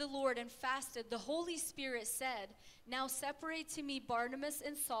ministered to the Lord and fasted, the Holy Spirit said, "Now separate to me Barnabas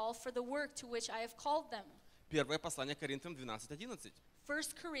and Saul for the work to which I have called them." Первое послание Коринфянам 12:11.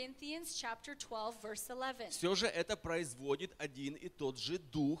 1 Corinthians chapter 12, verse 11. Все же это производит один и тот же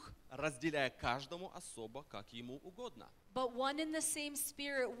Дух, разделяя каждому особо, как ему угодно. But one and the same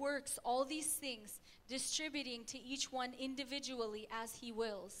Spirit works all these things, distributing to each one individually as he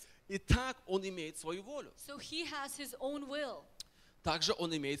wills. Итак, он имеет свою волю. So he has his own will. Также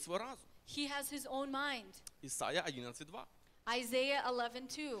он имеет свой разум. He has his own mind. Исайя 11:2. Isaiah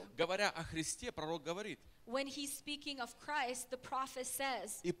 11:2. Говоря о Христе, пророк говорит: When he's speaking of Christ, the prophet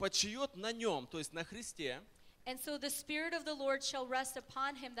says, «И почиет на нем», то есть на Христе, "And so the Spirit of the Lord shall rest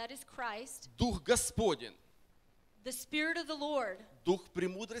upon him," that is Christ, Дух Господень, the Spirit of the Lord, Дух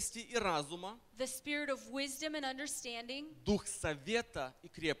премудрости и разума, the Spirit of wisdom and understanding, Дух совета и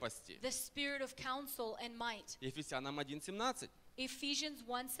крепости. the Spirit of counsel and might. Ефесянам 1:17. Ephesians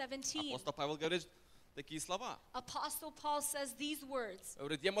 1:17. Апостол Павел говорит такие слова. Apostle Paul says these words,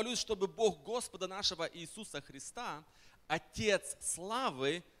 Говорит: «Я молюсь, чтобы Бог Господа нашего Иисуса Христа, Отец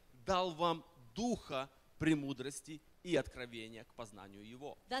славы дал вам духа премудрости и откровения к познанию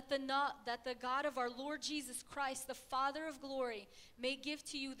Его. That the God of our Lord Jesus Christ, the Father of glory, may give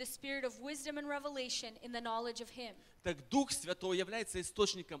to you the spirit of wisdom and revelation in the knowledge of Him. Так Дух Святой является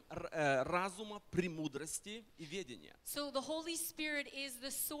источником разума, премудрости и ведения. So the Holy Spirit is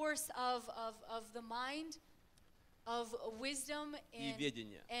the source of the mind, of wisdom И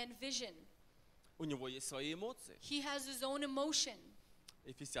ведения. and vision. У Него есть свои эмоции. He has His own emotion.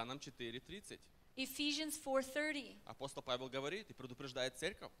 Ефесянам 4:30. Ephesians 4:30. Апостол Павел говорит и предупреждает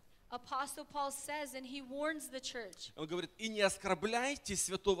церковь. Apostle Paul says, and he warns the church, Он говорит, и не оскорбляйте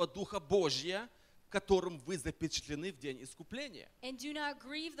Святого Духа Божия, которым вы запечатлены в день искупления. and do not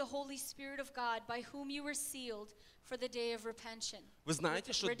grieve the Holy Spirit of God, by whom you were sealed for the day of redemption. Вы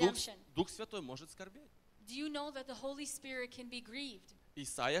знаете, что Redemption. Дух Святой может скорбеть. Do you know that the Holy Spirit can be grieved?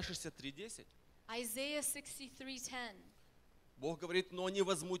 Исайя 63:10. Isaiah 63:10. Бог говорит, но они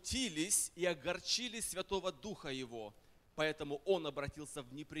возмутились и огорчили Святого Духа Его, поэтому Он обратился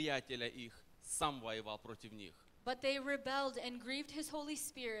в неприятеля их, сам воевал против них. But they rebelled and grieved His Holy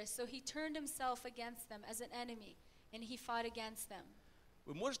Spirit, so He turned Himself against them as an enemy, and He fought against them.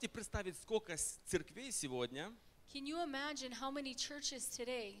 Вы можете представить, сколько церквей сегодня Can you imagine how many churches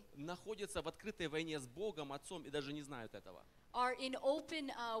today находятся в открытой войне с Богом, Отцом и даже не знают этого? are in open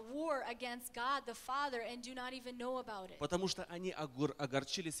war against God the Father and do not even know about it? Потому что они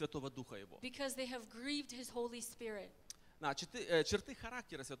огорчили Святого Духа Его. Because they have grieved His Holy Spirit. Черты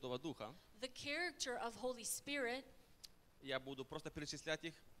характера Святого Духа, The character of Holy Spirit, я буду просто перечислять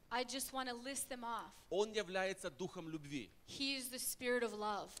их. I just want to list them off. Он является Духом любви. He is the Spirit of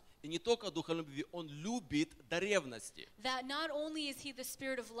love. И не только Духом любви, Он любит до ревности. That not only is He the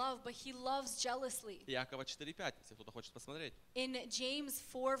Spirit of love, but He loves jealously. Иакова 4:5, если кто-то хочет посмотреть. In James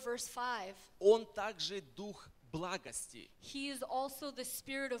 4 verse 5, Он также Дух благости. He is also the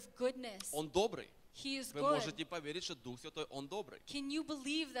Spirit of goodness. Он добрый. He is Вы good. можете поверить, что Дух Святой, Он добрый. Can you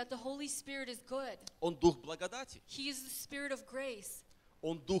believe that the Holy Spirit is good? Он Дух благодати. He is the Spirit of grace.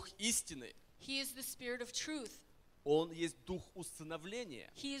 Он Дух истины. He is the Spirit of truth. Он есть Дух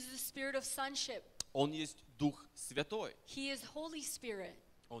усыновления. He is the Spirit of sonship. Он есть Дух Святой. He is Holy Spirit.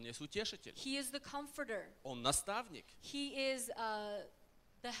 Он есть Утешитель. He is the comforter. Он наставник. He is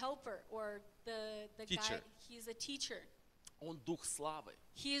the helper or the Teacher. guide. He is a teacher. Он Дух славы.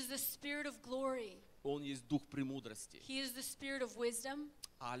 He is the Spirit of glory. Он есть Дух премудрости. He is the Spirit of wisdom.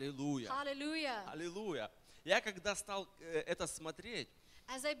 Аллилуйя. Hallelujah. Аллилуйя. Я когда стал это смотреть,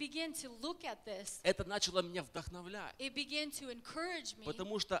 As I began to look at this, это начало меня вдохновлять. it began to encourage me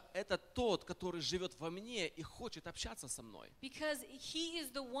Потому что это тот, который живет во мне и хочет общаться со мной. because He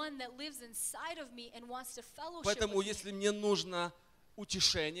is the one that lives inside of me and wants to fellowship Поэтому, with me. если мне нужно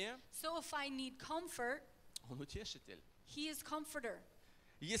утешение, So if I need comfort, Он утешитель. He is comforter.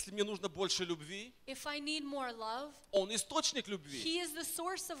 Если мне нужно больше любви, If I need more love, Он источник любви. He is the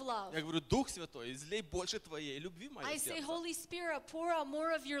source of love. Я говорю, Дух Святой, излей больше Твоей любви в I мое say, сердце. Holy Spirit, pour out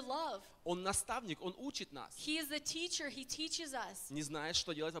more of your love. Он наставник, Он учит нас. He is the teacher. He teaches us. Не знаешь,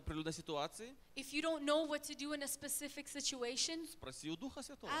 что делать в определенной ситуации? If you don't know what to do in a specific situation, Спроси у Духа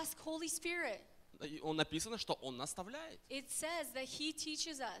Святого. ask Holy Spirit. И Он написано, что Он наставляет. It says that He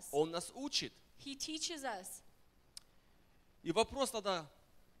teaches us. Он нас учит. He teaches us. И вопрос тогда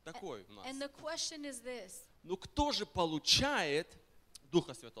такой у нас. And the question is this. Ну кто же получает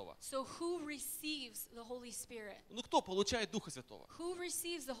Духа Святого? So who receives the Holy Spirit? Ну кто получает Духа Святого? Who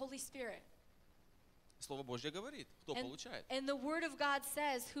receives the Holy Spirit? Слово Божье говорит, кто получает. And the Word of God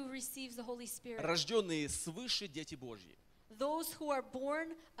says who receives the Holy Spirit. Рожденные свыше дети Божьи. Those who are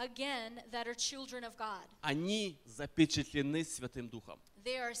born again that are children of God. Они запечатлены Святым Духом.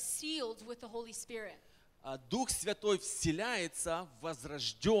 They are sealed with the Holy Spirit. А Дух Святой вселяется в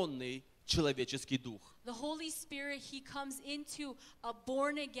возрожденный человеческий дух. The Holy Spirit, He comes into a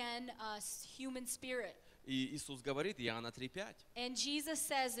born again human spirit. И Иисус говорит, Иоанна 3:5. And Jesus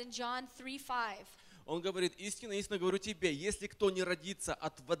says in John 3:5, Он говорит, истинно, истинно говорю тебе, если кто не родится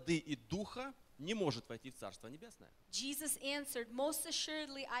от воды и духа, не может войти в Царство Небесное. Jesus answered, most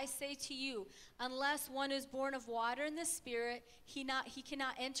assuredly I say to you, unless one is born of water and the Spirit, he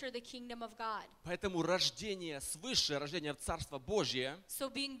cannot enter the kingdom of God. Поэтому рождение свыше, рождение в Царство Божье So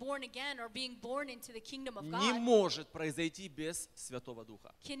being born again or being born into the kingdom of не God может произойти без Святого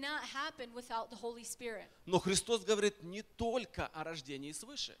Духа. cannot happen without the Holy Spirit. Но Христос говорит не только о рождении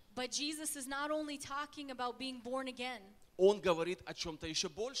свыше. But Jesus is not only talking about being born again, Он говорит о чем-то еще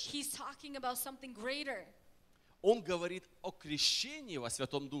больше. He's talking about something greater. Он говорит о крещении во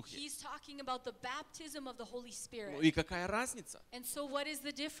Святом Духе. He's talking about the baptism of the Holy Ну Spirit. и какая разница? And so what is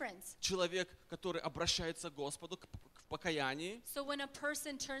the difference? Человек, который обращается к Господу, к покаянии, So when a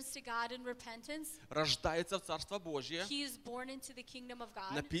person turns to God in repentance, рождается в Царство Божье, he is born into the kingdom of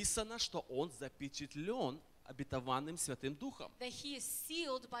God, написано, что он запечатлен обетованным Святым Духом. that he is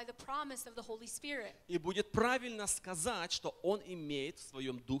sealed by the promise of the Holy Spirit. И будет правильно сказать, что он имеет в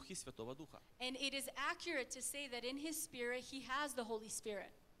своем духе Святого Духа. And it is accurate to say that in his spirit he has the Holy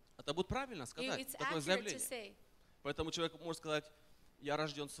Spirit. Это будет правильно сказать, It's такое accurate to заявление. say. Поэтому человек может сказать, я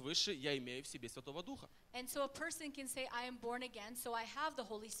рожден свыше, я имею в себе Святого Духа. And so a person can say, I am born again, so I have the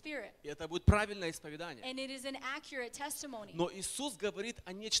Holy Spirit. И это будет правильное исповедание. And it is an accurate testimony. Но Иисус говорит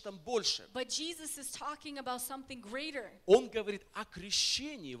о нечто большем. But Jesus is talking about something greater. Он говорит о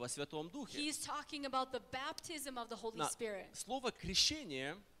крещении во Святом He Духе. is talking about the baptism of the Holy На Spirit. слово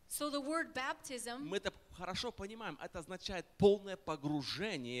крещение, So the word baptism, мы это хорошо понимаем, это означает полное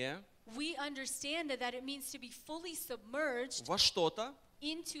погружение we understand that it means to be fully submerged во что-то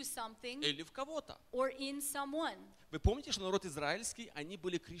into something или в кого-то. or in someone. Вы помните, что народ израильский, они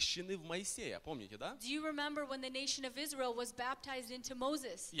были крещены в Моисея, помните, да? Do you remember when the nation of Israel was baptized into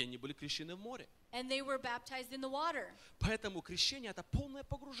Moses? И они были крещены в море. And they were baptized in the water. Поэтому крещение – это полное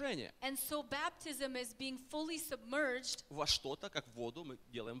погружение And so baptism is being fully submerged во что-то, как в воду. Мы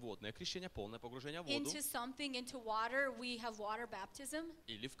делаем водное крещение, полное погружение в воду. into something, into water. We have water baptism.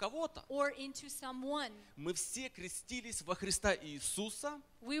 Или в кого-то. Or into someone. Мы все крестились во Христа Иисуса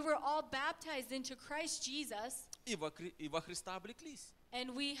We were all baptized into Christ Jesus, и во Христа облеклись.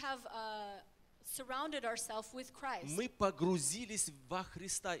 and we have surrounded ourselves with Christ. Мы погрузились во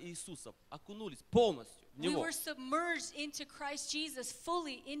Христа Иисуса, окунулись полностью в We Него. were submerged into Christ Jesus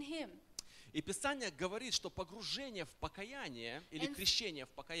fully in Him. И Писание говорит, что погружение в покаяние или And- крещение в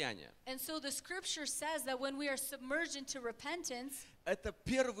покаяние And so the scripture says that when we are submerged into repentance, – это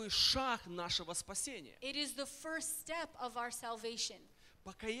первый шаг нашего спасения. it is the first step of our salvation.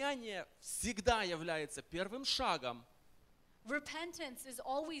 Покаяние всегда является первым шагом, Repentance is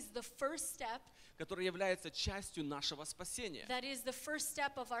always the first step, который является частью нашего спасения. that is the first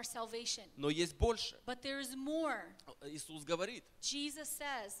step of our salvation. Но есть больше. But there is more. Иисус говорит, Jesus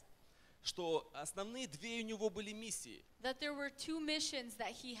says что основные две у него были миссии. that there were two missions that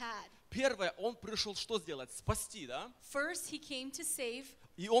he had. Первое, он пришел что сделать? Спасти, да? First, he came to save,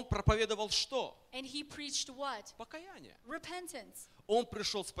 И он проповедовал что? and he preached what? Покаяние. Repentance. Он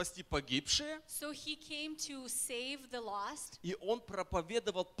пришел спасти погибшие, So he came to save the lost, и он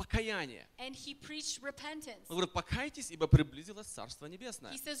проповедовал покаяние. and he preached repentance. Он говорит, покайтесь, ибо приблизилось Царство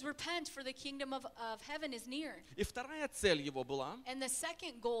Небесное. He says, repent, for the kingdom of heaven is near. И вторая цель его была, And the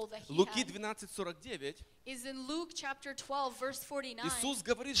second goal that he Луки had 12:49, is in Luke chapter 12, verse 49. Иисус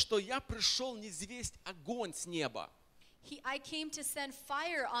говорит, что я пришел низвесть огонь с неба. I came to send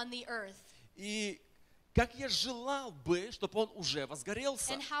fire on the earth. И как я желал бы, чтобы он уже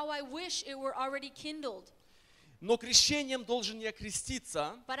возгорелся. And how I wish it were already kindled. Но крещением должен я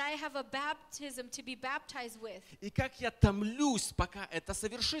креститься. But I have a baptism to be baptized with. И как я томлюсь, пока это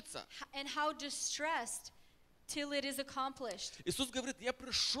совершится. And how distressed till it is accomplished. Иисус говорит, я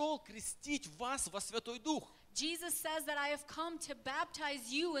пришел крестить вас во Святой Дух. Jesus says that I have come to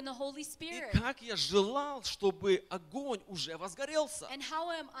baptize you in the Holy И Spirit. как я желал, чтобы огонь уже возгорелся. And how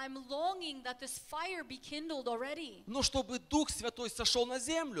I'm longing that this fire be kindled already. Но чтобы Дух Святой сошел на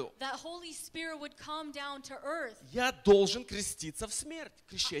землю, That Holy Spirit would come down to earth. я должен креститься в смерть,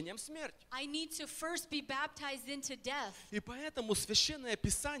 крещением в смерть. I need to first be baptized into death. И поэтому Священное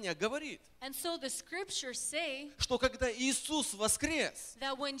Писание говорит, And so the scriptures say что когда Иисус воскрес,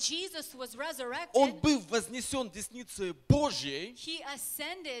 that when Jesus was Он resurrected, был вознесен десницей Божьей, he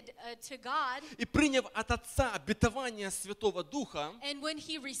ascended to God. и приняв от Отца обетование Святого Духа, And when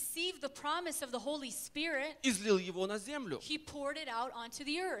he received the promise of the Holy Spirit, излил его на землю. he poured it out onto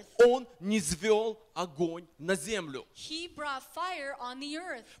the earth. Он низвел огонь на землю. He brought fire on the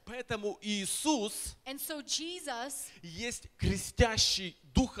earth. Поэтому Иисус And so Jesus, есть крестящий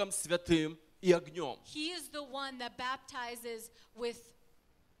Духом Святым и огнем. he is the one that baptizes with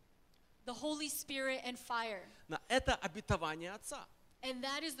the Holy Spirit and fire. Это обетование Отца. And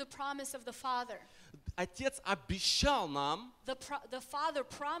that is the promise of the Father. Отец обещал нам The Father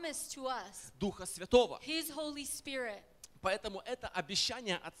promised to us Духа Святого. His Holy Spirit. Поэтому это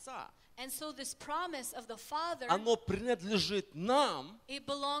обещание Отца, And so this promise of the Father, оно принадлежит нам it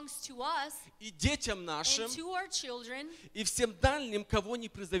belongs to us и детям нашим, and to our children и всем дальним, кого не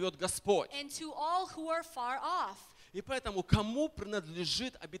призовет Господь. and to all who are far off. И поэтому кому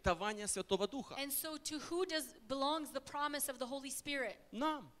принадлежит обетование Святого Духа? And so to who belongs the promise of the Holy Spirit?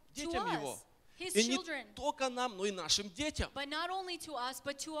 Нам, To детям Его. us, His И не children. только нам, но и нашим детям. But not only to us,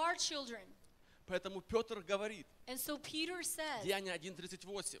 but to our children. Поэтому Петр говорит, And so Peter says Деяния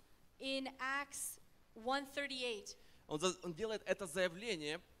 1:38, in Acts 1:38, Он делает это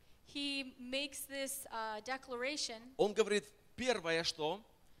заявление. he makes this declaration. Он говорит, первое, что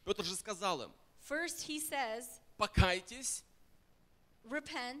Петр же сказал им, First, he says, покайтесь.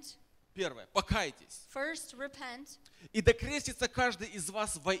 repent. Первое, покайтесь. First, repent. И докрестится каждый из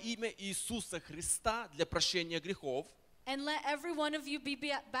вас во имя Иисуса Христа для прощения грехов. And let every one of you be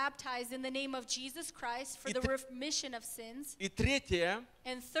baptized in the name of Jesus Christ for И the тр- remission of sins. И третье,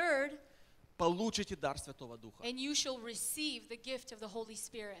 And third, получите дар Святого Духа. and you shall receive the gift of the Holy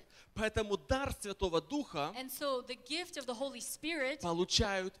Spirit. Поэтому дар Святого Духа And so the gift of the Holy Spirit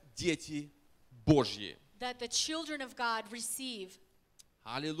получают дети Божьи. that the children of God receive.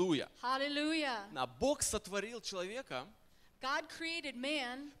 Аллилуйя. Hallelujah. Бог сотворил человека God created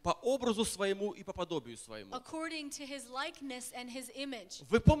man по образу своему и по подобию своему. according to his likeness and his image.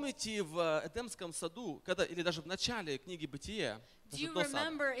 Вы помните в Эдемском саду, когда, или даже в начале книги Бытия, Do даже you до сада,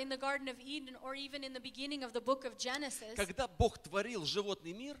 remember in the Garden of Eden or even in the beginning of the book of Genesis, когда Бог творил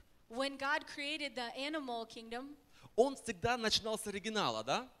животный мир, when God created the animal kingdom, Он всегда начинал с оригинала,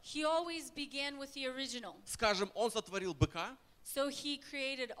 да? he always began with the original. Скажем, Он сотворил быка So he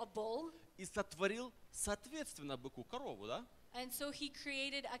created a bull, и сотворил соответственно быку корову, да? and so he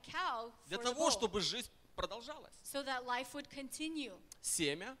created a cow Для for the того, bull, чтобы жизнь продолжалась. so that life would continue.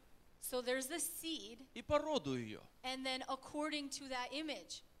 Семя So there's the seed, и породу ее. and then according to that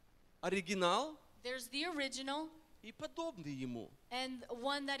image, Оригинал there's the original и подобный ему. and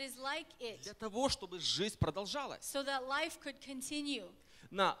one that is like it, Для того, чтобы жизнь продолжалась. so that life could continue.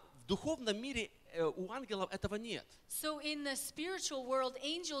 В духовном мире у ангелов этого нет. So in the spiritual world,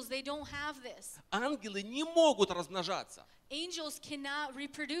 angels, they don't have this. Ангелы не могут размножаться. Angels cannot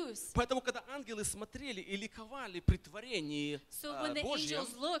reproduce. Поэтому, когда ангелы смотрели и ликовали при творении So when the Божьем,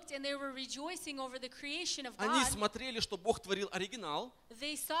 angels looked and they were rejoicing over the creation of они God, смотрели, что Бог творил оригинал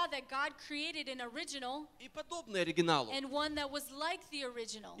they saw that God created an original и подобный оригиналу. and one that was like the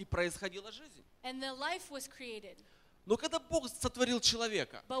original. И происходила жизнь. And the life was created. Но когда Бог сотворил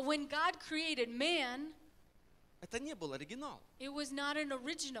человека, But when God created man, это не был оригинал. it was not an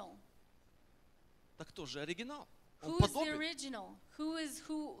original. Так кто же оригинал? Он Who is the подобен. original?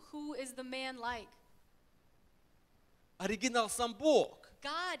 Who is the man like? Оригинал сам Бог.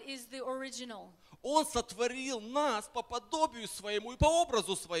 God is the original. Он сотворил нас по подобию своему и по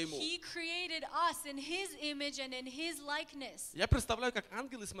образу своему. He created us in his image and in his likeness. Я представляю, как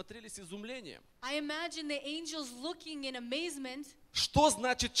ангелы смотрели с изумлением. I imagine the angels looking in amazement. Что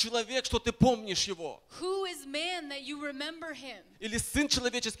значит человек, что ты помнишь его? Who is man that you remember him? Или сын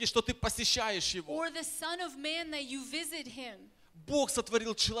человеческий, что ты посещаешь его? Or the son of man that you visit him? Бог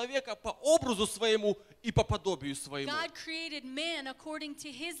сотворил человека по образу своему и по подобию своему. God created man according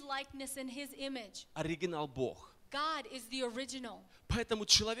to his likeness and his image. Оригинал Бог. God is the original. Поэтому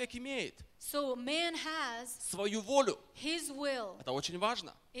человек имеет So man has свою волю. his will. Это очень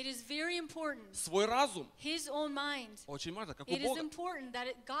важно. It is very important. Свой разум. His own mind. Очень важно, как у It is Бога. important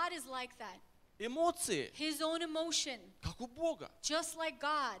that God is like that. Эмоции, His own emotion, как у Бога. just like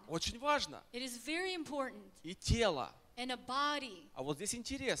God. Очень важно. It is very important. И тело. And a body. А вот здесь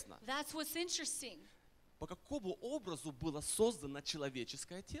интересно. That's what's interesting. По какому образу было создано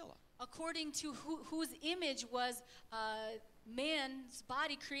человеческое тело? According to whose image was man's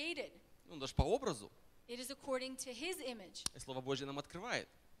body created. Ну, даже по образу. It is according to his image. И Слово Божье нам открывает.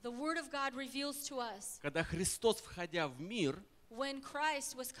 The word of God reveals to us. Когда Христос, входя в мир, When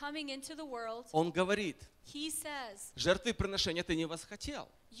Christ was coming into the world, Он говорит, he says, жертвы и приношения ты не восхотел,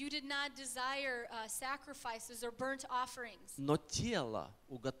 you did not desire sacrifices or burnt offerings, но тело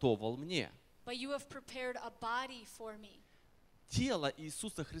уготовал мне. but you have prepared a body for me. Тело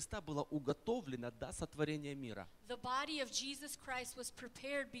Иисуса Христа было уготовлено до сотворения мира. The body of Jesus Christ was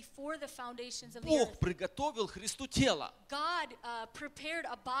prepared before the foundations of the Бог earth. приготовил Христу тело. God prepared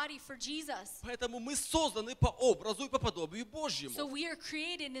a body for Jesus. Поэтому мы созданы по образу и по подобию So Божьему. we are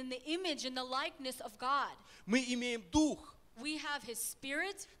created in the image and the likeness of God. Мы имеем дух, We have his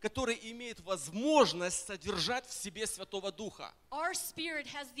spirit. который имеет возможность содержать в себе Святого Духа. Our spirit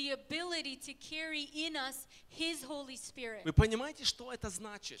has the ability to carry in us his Holy Spirit. Вы понимаете, что это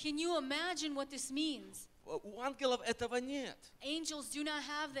значит? Can you imagine what this means? У ангелов этого нет. Angels do not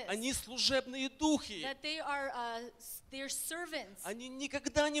have this. Они служебные духи. That they are they're servants. Они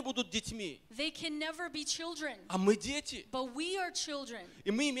никогда не будут детьми. They can never be children. А мы дети. But we are children.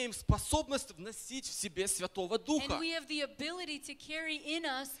 И мы имеем способность вносить в себе Святого Духа. And we have the ability to carry in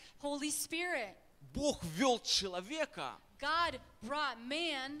us Holy Spirit. Бог ввел человека God brought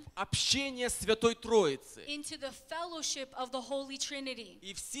man в общение Святой Троицы into the fellowship of the Holy Trinity.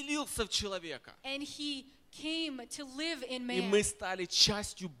 и вселился в человека. And he came to live in И man. мы стали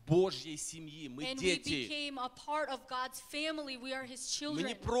частью Божьей семьи. Мы And we дети. became a part of God's family. We are His Мы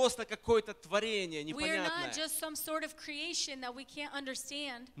не children. просто какое-то творение We are not непонятное. just some sort of creation that we can't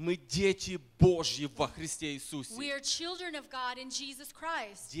understand. Мы дети Божьи во Христе We Иисусе. are children of God in Jesus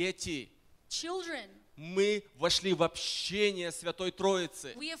Christ. Дети. Children. Мы вошли в общение Святой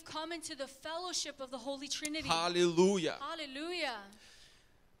Троицы. We have come into the fellowship of the Holy Trinity. Аллилуйя. Hallelujah.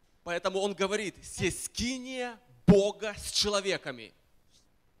 Поэтому он говорит, здесь скиния Бога с человеками.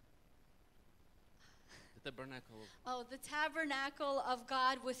 Oh, the tabernacle of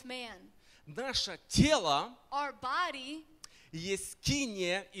God with man. Наше тело Our body есть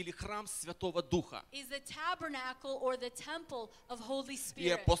скиния или храм Святого Духа. is the tabernacle or the temple of Holy И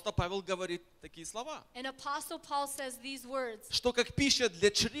Spirit. апостол Павел говорит такие слова, And Apostle Paul says these words, что как пища для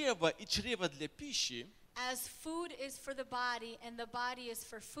чрева и чрева для пищи, as food is for the body and the body is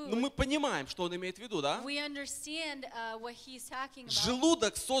for ну мы food. понимаем, что он имеет в виду, да? We understand what he's talking about.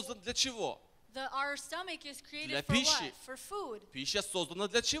 Желудок создан для чего? Our stomach is created Для for what? пищи. For food. Пища создана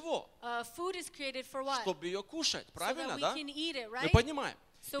для чего? Food is created for what? Чтобы ее кушать, So that правильно, we да? can eat it, Мы right? понимаем.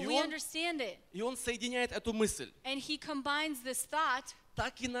 So И we он, understand it. и он соединяет эту мысль. And he combines this thought,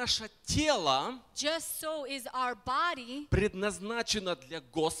 Так и наше тело just so is our body предназначено для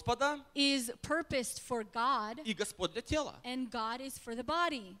Господа, is purposed for God, и Господь для тела. and God is for the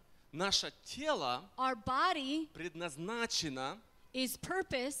body. Наше тело Our body предназначено is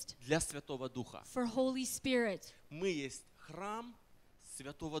purposed для Святого Духа. for Holy Spirit. Мы есть храм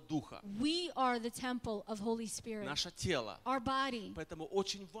Святого Духа. We are the temple of Holy Spirit. Наше тело. Our body. Поэтому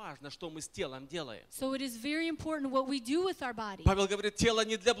очень важно, что мы с телом делаем. So it is very important what we do with our body. Павел говорит, тело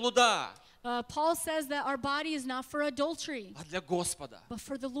не для блуда, Paul says that our body is not for adultery, а для Господа. but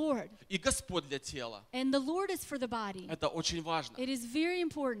for the Lord. И Господь для тела. And the Lord is for the body. Это очень важно, It is very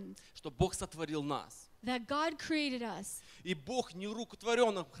important что Бог сотворил нас. that God created us. И Бог не в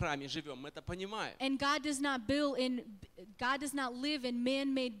рукотворенном храме живем, мы это понимаем. And God does not live in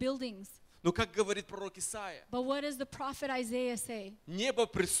man-made buildings. Но как говорит пророк Исаия, But what does the prophet Isaiah say? небо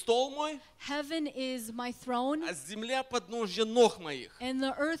престол мой, Heaven is my throne, а земля подножье ног моих. and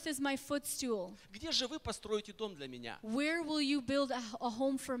the earth is my footstool. Где же вы построите дом для меня? Where will you build a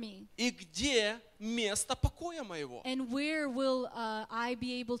home for me? И где место покоя моего? And where will I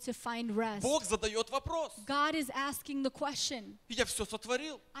be able to find rest? Бог задает вопрос. God is asking the question. Я все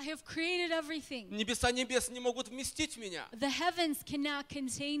сотворил. I have created everything. Небеса небес не могут вместить меня. The heavens cannot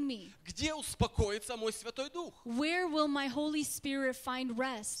contain me. Где успокоится мой Святой Дух? Where will my Holy Spirit find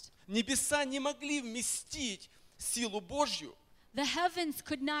rest? Небеса не могли вместить силу Божью. The heavens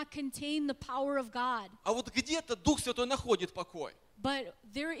could not contain the power of God. А вот где-то Дух Святой находит покой. But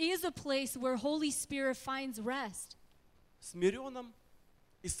there is a place where Holy Spirit finds rest. В смиренном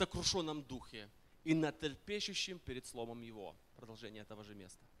и сокрушенном духе и на терпящем перед Словом Его. Продолжение этого же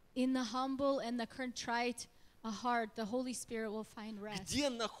места. In the humble and the contrite heart, the Holy Spirit will find rest. Где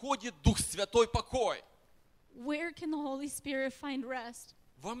находит Дух Святой покой? Where can the Holy Spirit find rest?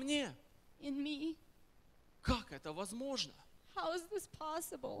 Во мне. In me. Как это возможно? How is this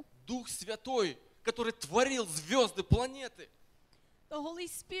possible? Дух Святой, который творил звезды, планеты, The Holy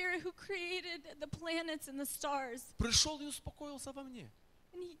Spirit who created the planets and the stars, пришел и успокоился во мне.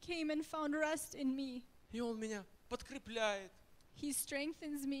 and He came and found rest in me. И Он меня подкрепляет, He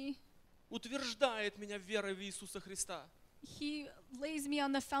strengthens me. утверждает меня верой в Иисуса Христа. He lays me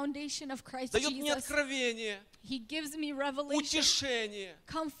on the foundation of Christ Дает мне Jesus. откровение, He gives me revelation, утешение,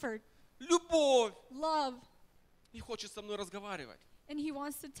 comfort, любовь. love, И хочет со мной разговаривать. and He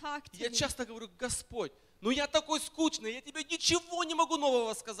wants to talk to Я me. часто говорю, Господь, ну я такой скучный, я тебе ничего не могу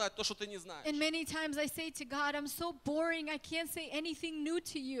нового сказать, то, что ты не знаешь. And many times I say to God, I'm so boring, I can't say anything new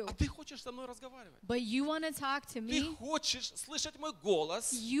to you. А ты хочешь со мной разговаривать. But you want to talk to Ты me. хочешь слышать мой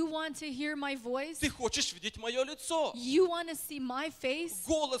голос. You want to hear my voice. Ты хочешь видеть мое лицо. You want to see my face.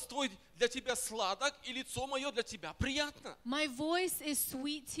 Голос твой для тебя сладок, и лицо мое для тебя приятно. My voice is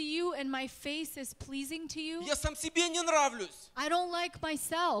sweet to you and my face is pleasing to you. Я сам себе не нравлюсь. I don't like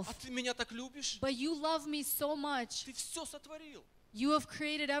myself, А ты меня так любишь. but you love me so much. Ты все сотворил. You have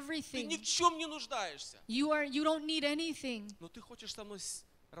created Ты ни everything. в чем не нуждаешься. You don't need anything, Но ты хочешь со мной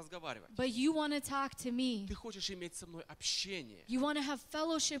разговаривать. but you want to talk to me. Ты хочешь иметь со мной общение. You want to have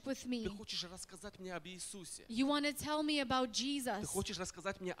fellowship with me. Ты хочешь рассказать мне об Иисусе. You want to tell me about Ты Jesus. хочешь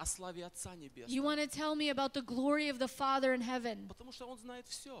рассказать мне о славе Отца You Небесного. want to tell me about the glory of the Father in heaven, Потому что Он знает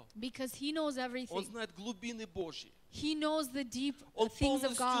все. because He knows Он everything. знает глубины Божьи. He knows the deep Он things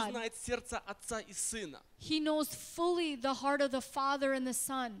of полностью God. знает сердце Отца и Сына. He knows fully the heart of the Father and the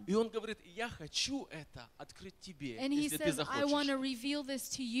Son. И Он говорит, я хочу это открыть тебе, And he если ты says, I want to захочешь. reveal this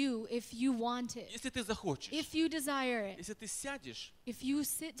to you if you want it. Если ты захочешь. If you desire it. Если ты сядешь, If you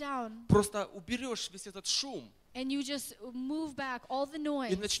sit down просто уберешь весь этот шум and you just move back all the и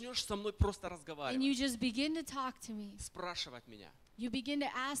noise начнешь со мной просто and you разговаривать, just begin to talk to me. спрашивать меня. You begin to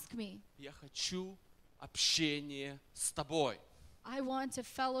ask me. Я хочу общение с тобой. I want to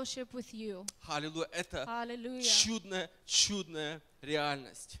fellowship with you. Аллилуйя. Это Hallelujah. чудная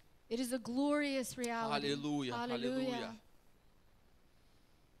реальность. It is a glorious reality. Аллилуйя. Аллилуйя.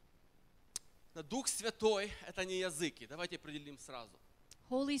 Дух Святой — это не языки. Давайте определим сразу.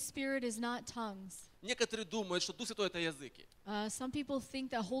 Holy Spirit is not tongues. Некоторые думают, что Дух Святой — это языки. Some people think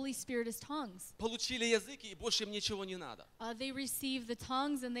that Holy Spirit is tongues. Получили языки, и больше им ничего не надо. They receive the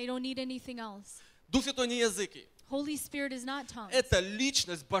tongues and they don't need anything else. Дух Святой не языки. Holy Spirit is not tongues. Это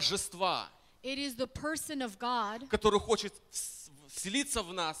личность божества, It is the person of God который хочет вселиться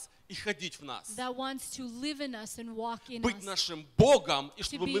в нас и ходить в нас. that wants to live in us and walk in Быть us. нашим Богом, и To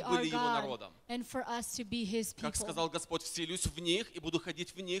чтобы be мы our были Его God народом. and for us to be His Как people. сказал Господь, вселюсь в них, и буду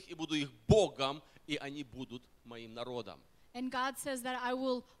ходить в них, и буду их Богом, и они будут моим народом. And God says that I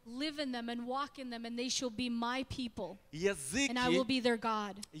will live in them and walk in them and they shall be my people and I will be their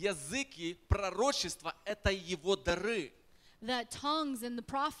God. Языки, пророчества — это Его дары That tongues and the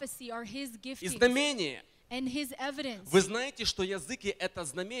prophecy are His и giftings знамения. and His evidence. Вы знаете, что языки — это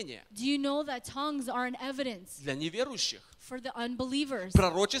знамения Do you know that tongues are an evidence для неверующих. for the unbelievers?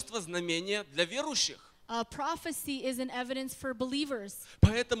 Пророчество — знамение для верующих. Prophecy is an evidence for believers.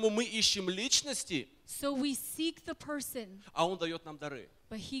 Поэтому мы ищем личности, So we seek the person, а Он дает нам дары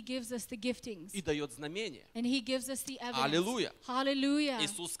but He gives us the giftings и дает знамения. and He gives us the evidence. Аллилуйя. Hallelujah.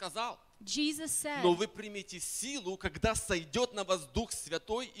 Иисус сказал, Jesus said, но вы примете силу, когда сойдет на вас Дух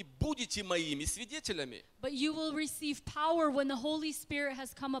Святой, и будете моими свидетелями. but you will receive power when the Holy Spirit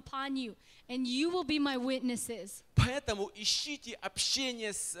has come upon you, and you will be my witnesses. Поэтому ищите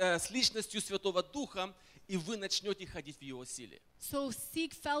общение с личностью Святого Духа, и вы начнете ходить в Его силе. So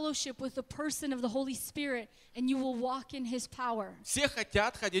seek fellowship with the person of the Holy Spirit, and you will walk in His power. Все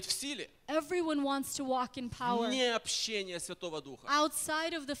хотят ходить в силе. Everyone wants to walk in power. Не общение Святого Духа.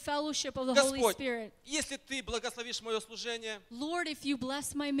 Outside of the fellowship of the Holy Господь, Spirit. если Ты благословишь мое служение, Lord, if you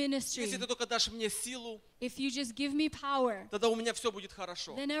bless my ministry, если Ты только дашь мне силу, if you just give me power, тогда у меня все будет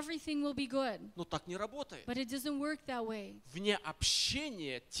хорошо. then everything will be good. Но так не работает. But it doesn't work that way. Вне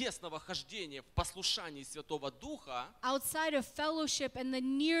общения, тесного хождения в послушании Святого Духа Outside of fellowship and the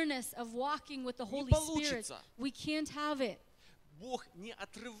nearness of walking with the Не Holy Spirit, получится. we can't have it. Бог не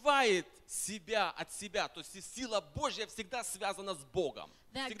отрывает себя от себя. То есть сила Божья всегда связана с Богом.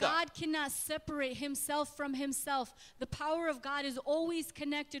 That Всегда. God cannot separate Himself from Himself. The power of God is always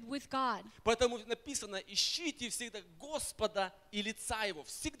connected with God. Поэтому написано, ищите всегда Господа и лица Его.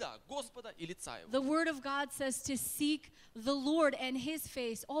 Всегда Господа и лица Его. The Word of God says to seek the Lord and His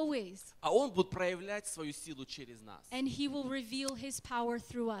face always. А Он будет проявлять свою силу через нас. And He will reveal His power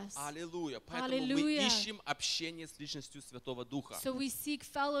through us. Аллилуйя. Поэтому Аллилуйя. мы ищем общение с личностью Святого Духа. So we seek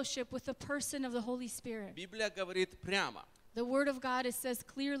fellowship with the person of the Holy Spirit. Библия говорит прямо. The Word of God, it says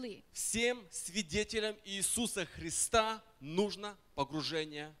clearly, Всем свидетелям Иисуса Христа нужно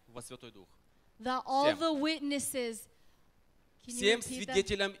погружение во Святой Дух. that all Всем. the witnesses, can you Всем repeat that?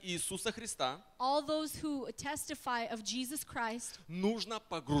 свидетелям Иисуса Христа All those who testify of Jesus Christ нужно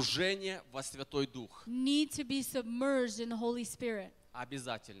погружение во Святой Дух. need to be submerged in the Holy Spirit.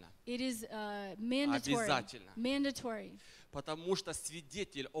 Обязательно. It is mandatory. Обязательно. Mandatory. Потому что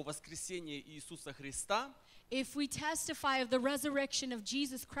свидетель о воскресении Иисуса Христа If we testify of the resurrection of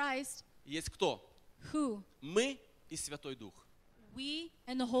Jesus Christ, есть кто? who? Мы и Святой Дух. We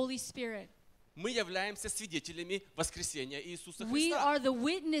and the Holy Spirit. Мы являемся свидетелями воскресения Иисуса We Христа. are the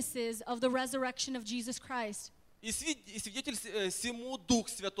witnesses of the resurrection of Jesus Christ. И свидетель всему Дух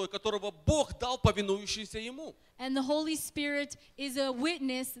Святой, которого Бог дал повинующимся Ему. And the Holy Spirit is a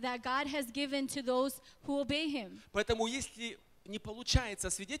witness that God has given to those who obey Him. Поэтому если не получается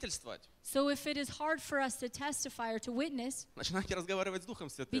свидетельствовать, So if it is hard for us to testify or to witness, начинайте разговаривать с Духом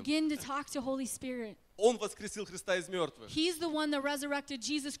Святым. begin to talk to Holy Spirit. Он воскресил Христа из мертвых. He's the one that resurrected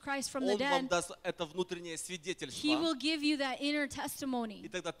Jesus Christ from the Он вам dead. даст это внутреннее He свидетельство, will give you that inner и testimony.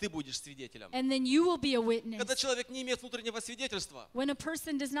 тогда ты будешь свидетелем. And then you will be a witness. Когда человек не имеет внутреннего свидетельства, When a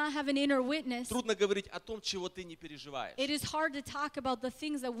person does not have an inner witness, трудно говорить о том, чего ты не переживаешь. it is hard to talk about the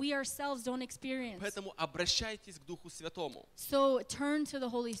things that we ourselves don't experience. Поэтому обращайтесь к Духу Святому. So turn to the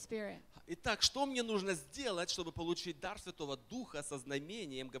Holy Spirit. Итак, что мне нужно сделать, чтобы получить дар Святого Духа со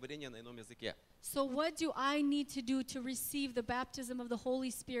знамением говорения на ином языке? So, what do I need to do to receive the baptism of the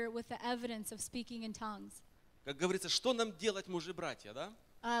Holy Spirit with the evidence of speaking in tongues? Как говорится, что нам делать, мужи и братья, да?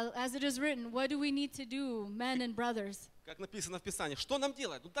 As it is written, what do we need to do, men and brothers? Как написано в Писании, что нам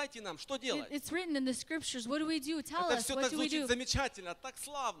делать? Ну дайте нам, что делать? It's written in the scriptures. What do we do? Tell Это us, все what так do we звучит do? замечательно, так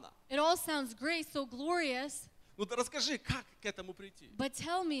славно. It all sounds great, so glorious, Ну да расскажи, как к этому прийти? but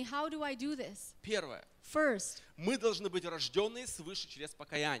tell me, how do I do this? Первое. First, Мы должны быть рожденные свыше через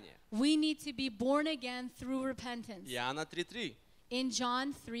покаяние. we need to be born again through repentance. Иоанна 3:3. In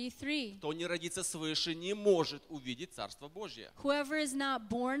John 3:3, Кто не родится свыше, не может увидеть Царство Божье. whoever is not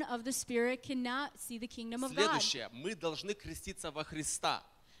born of the Spirit cannot see the kingdom of God. Следующее. Мы должны креститься во Христа.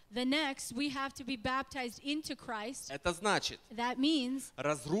 The next, we have to be baptized into Christ. Это значит That means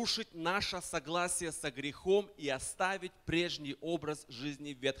разрушить наше согласие со грехом и оставить прежний образ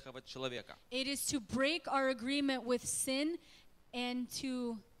жизни ветхого человека. it is to break our agreement with sin and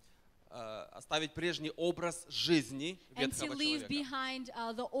to Оставить прежний образ жизни ветхого leave человека. behind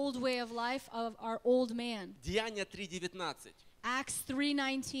the old way of life of our old man. Деяния 3:19. Acts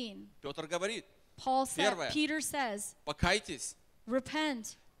 3:19. Петр говорит, Peter says, покайтесь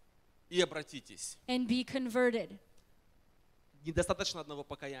repent и обратитесь. and be converted. Недостаточно одного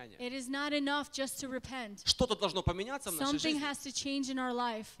покаяния. It is not enough just to repent. Что-то должно поменяться в нашей Something жизни. has to change in our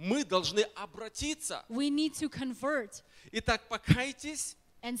life. Мы должны обратиться. We need to convert. Итак, покайтесь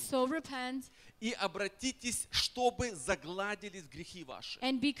And so repent и обратитесь, чтобы загладились грехи ваши.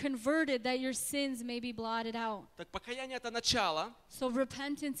 and be converted that your sins may be blotted out. Так покаяние это начало, So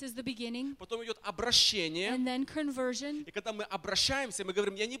repentance is the beginning, потом идет обращение. and then conversion. И когда мы обращаемся, мы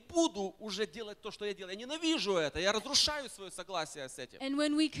говорим, я не буду уже делать то, что я делаю. Я ненавижу это, я разрушаю свое согласие с этим. And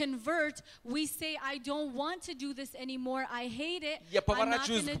when we convert, we say, I don't want to do this anymore. I hate it. Я I'm not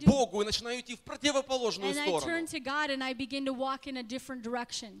поворачиваюсь going to к do it. Богу и начинаю идти в противоположную And I turn сторону. to God and I begin to walk in a different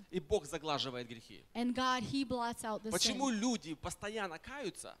direction. И Бог заглаживает грехи. And God, He blots out the Почему sin. люди постоянно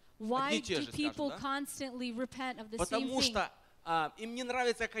каются? Одни Why и те do же, скажем, people да? constantly repent of the same Потому thing? что им не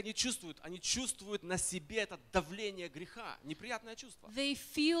нравится, как они чувствуют на себе это давление греха, неприятное чувство. They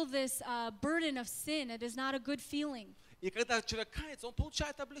feel this burden of sin. It is not a good feeling. И когда человек кается, он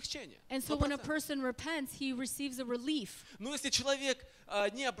получает облегчение. And so when a 100%. person repents, he receives a relief. Но если человек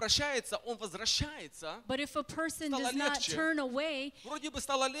не обращается, он возвращается, But if a person Стало does not легче. turn away, вроде бы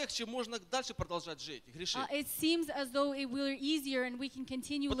стало легче, можно дальше продолжать жить, грешить. it seems as though it will be easier and we can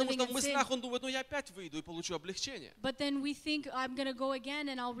continue Потому living что в in sin. мыслях он думает, ну я опять выйду и получу облегчение. But then we think, I'm going to go again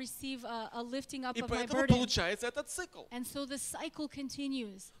and I'll receive a lifting up И of my поэтому burden. получается этот цикл. And so the cycle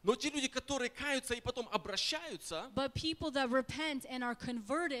continues. Но те люди, которые каются и потом обращаются, But people that repent and are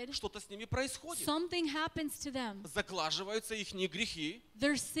converted, что-то с ними происходит. something happens to them. Заглаживаются их грехи.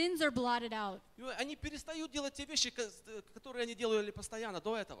 Their sins are blotted out. И они перестают делать те вещи, которые они делали постоянно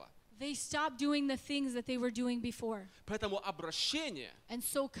до этого. They stop doing the things that they were doing before. Поэтому обращение And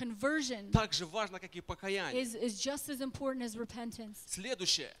so conversion так же важно, как и покаяние. is just as important as repentance.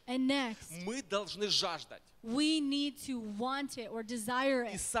 Следующее. And next, Мы должны жаждать. we need to want it or desire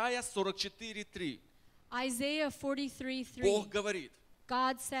it. Исайя 44:3. Isaiah 43:3. Бог говорит,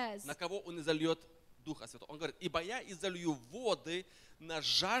 God says, на кого Он изольет Духа Святого. Он говорит, ибо я изолью воды на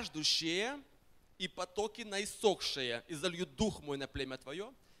жаждущие и потоки на иссохшие. Изолью Дух мой на племя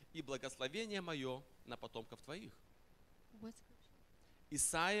твое и благословение мое на потомков твоих.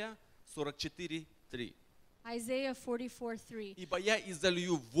 Исайя 44:3. Isaiah 44:3. Ибо я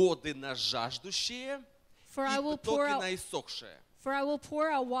изолью воды на жаждущие For I и will потоки pour out на иссохшие. For I will pour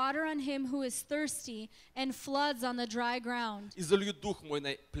out water on him who is thirsty and floods on the dry ground. Изолью Дух мой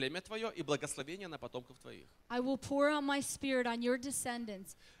на племя твое и благословение на потомков твоих. I will pour out my spirit on your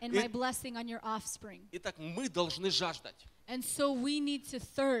descendants and my It- blessing on your offspring. Итак, мы должны жаждать. And so we need to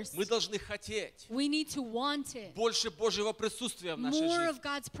thirst. Мы должны хотеть We need to want it. больше Божьего присутствия в нашей More жизни. of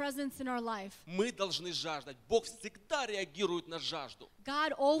God's presence in our life. Мы должны жаждать. Бог всегда реагирует на жажду.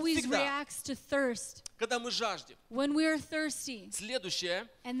 God always Всегда. reacts to thirst. Когда мы жаждем. When we are thirsty, Следующее,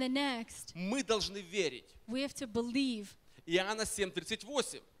 and the next, мы должны верить. we have to believe. Иоанна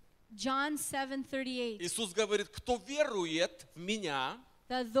 7:38. John 7:38. Иисус говорит, кто верует в Меня,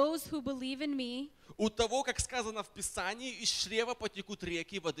 That those who believe in me, у того, как сказано в Писании, из чрева потекут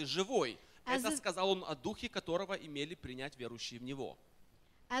реки воды живой. As Это the- сказал он о Духе, которого имели принять верующие в Него.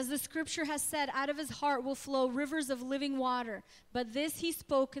 as the scripture has said, out of his heart will flow rivers of living water. But this he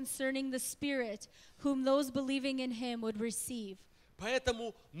spoke concerning the Spirit, whom those believing in him would receive.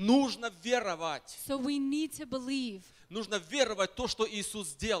 Поэтому нужно веровать. So we need to believe. Нужно веровать в то, что Иисус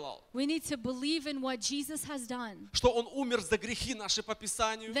сделал. We need to believe in what Jesus has done. Что Он умер за грехи наши по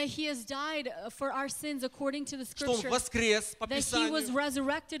Писанию. That He has died for our sins according to the Что Он Scripture. воскрес по That He was Писанию.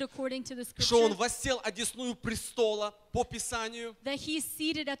 resurrected according to the Что Он Scripture. воссел одесную престола по Писанию. That He is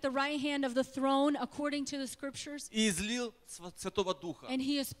seated at the right hand of the throne according to the Scriptures. И излил Святого Духа. And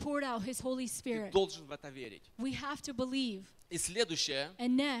He has poured out His Holy Ты Spirit. должен в это верить. We have to believe. И следующее,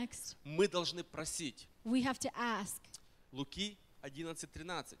 And next, мы должны просить. we have to ask. Луки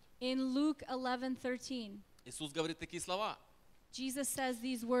 11:13. In Luke 11:13, Иисус говорит такие слова. Jesus says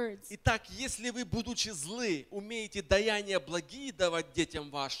these words. Итак, если вы, будучи злы, умеете даяния благие давать детям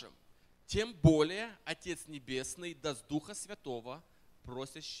вашим, тем более Отец Небесный даст Духа Святого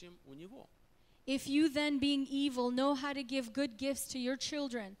просящим у Него. If you then, being evil, know how to give good gifts to your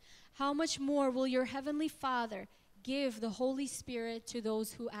children, how much more will your heavenly Father give the Holy Spirit to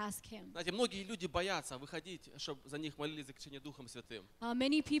those who ask Him? Знаете, многие люди боятся выходить, чтобы за них молились за крещение Духом Святым.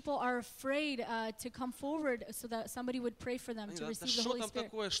 Many people are afraid to come forward so that somebody would pray for them Они to говорят, да receive the что Holy там Spirit.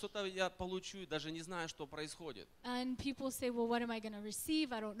 такое, что-то я получу, и даже не знаю, что происходит. And people say, well, what am I going to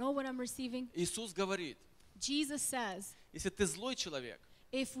receive? I don't know what I'm receiving. Иисус говорит, Jesus says, если ты злой человек,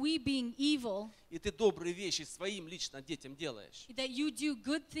 if we, being evil, и ты добрые вещи своим лично детям делаешь, that you do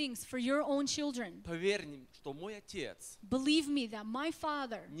good things for your own children, поверь мне, что мой Отец believe me that my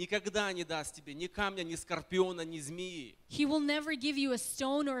Father, никогда не даст тебе ни камня, ни скорпиона, ни змеи. He will never give you a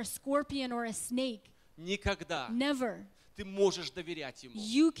stone or a scorpion or a snake. Никогда. Never. Ты можешь доверять Ему.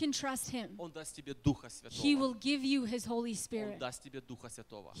 You can trust Him. Он даст тебе Духа He will Святого. give you His Holy Он Spirit. даст тебе Духа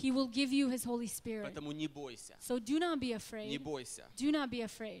Святого. He will give you His Holy Spirit. Поэтому не бойся. So do not be Не afraid. бойся. Do not be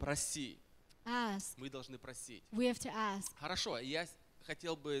afraid. Проси. Ask. Мы должны просить. We have to ask. Хорошо, я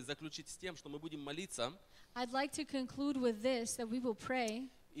хотел бы заключить с тем, что мы будем молиться. I'd like to conclude with this, that we will pray.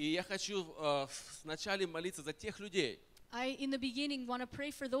 И я хочу вначале молиться за тех людей, I, in the beginning, want to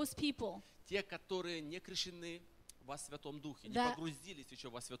pray for those people те, которые не крещены во Святом Духе, не That- погрузились еще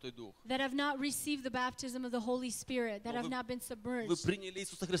во Святой Дух. that have not received the baptism of the Holy Spirit, that Но have not been Вы submerged. приняли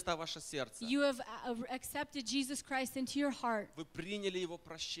Иисуса Христа в ваше сердце. You have accepted Jesus Christ into your heart. Вы приняли Его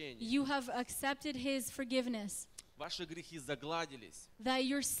прощение. You have accepted His forgiveness. Ваши грехи загладились. That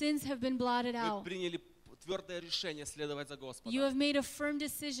your sins have been blotted Вы out. приняли твердое решение следовать за You Господом. have made a firm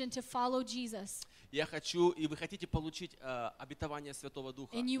decision to follow Jesus. Я хочу, и вы хотите получить обетование Святого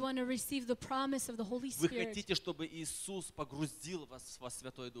Духа. And you want to receive the promise of the Holy Вы Spirit. хотите, чтобы Иисус погрузил вас во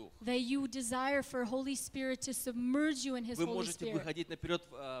Святой Дух. That you desire for Holy Spirit to submerge you in His Вы Holy можете Spirit. выходить наперед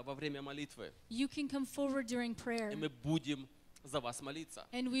во время молитвы, You can come forward during prayer. и мы будем за вас молиться.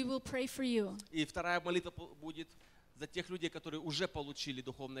 And we will pray for you. И вторая молитва будет за тех людей, которые уже получили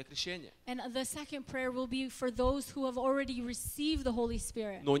духовное крещение, And the second prayer will be for those who have already received the Holy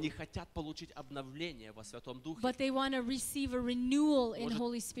Spirit. но они хотят получить обновление во Святом Духе. But they want to receive a renewal in Может,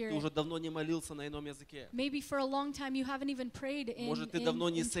 Holy Ты Spirit. уже давно не молился на ином языке. Maybe for a long time you haven't even prayed in, Может, ты давно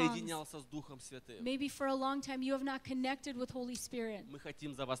не in tongues. соединялся с Духом Святым. Maybe for a long time you have not connected with Holy Spirit. Мы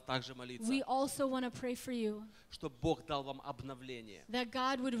хотим за вас также молиться, We also want to pray for you, чтобы Бог дал вам обновление, that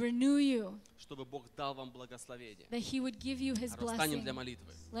God would renew you, чтобы Бог дал вам благословение. that He would give you His Встанем blessing. для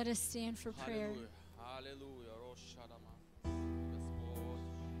молитвы. Let us stand for prayer. Аллилуйя. Аллилуйя. Рошадама. Господь.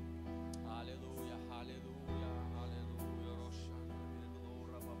 Аллилуйя. Аллилуйя. Аллилуйя. Рошана.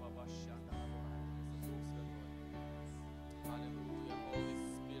 Глора бабабашана. Дух Святой. Аллилуйя. Holy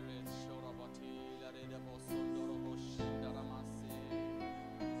Spirit. Шорабати. Ларедебо сондоробо шиндарамаси.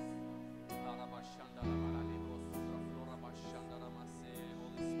 Арабашанда рамаралибо сутрафлорабашанда рамаси.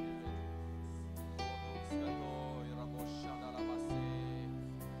 Holy Spirit. О, Дух Святой. Рабошанда рамаси.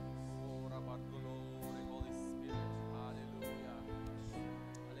 Oh, Rabba, glory, Holy Spirit. Hallelujah.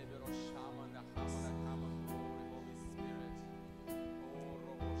 Alebero shaman, the hammer, glory, Holy Spirit. Oh,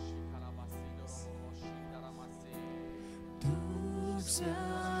 Roboshi, Kalabasido, Roboshi, Daramasi. Дух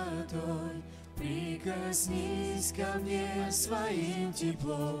Святой, прикоснись ко мне своим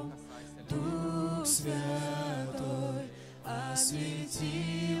теплом. Дух Святой,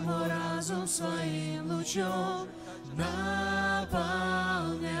 освети мой разум своим лучом.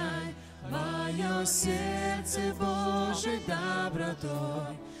 Наполняй мое сердце Божьей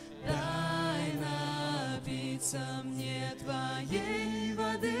добротой. Дай напиться мне Твоей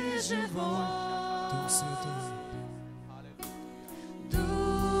воды живой. Дух Святой.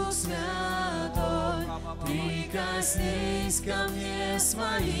 Дух Святой, прикоснись ко мне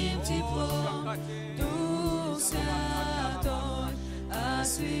своим теплом. Дух Святой,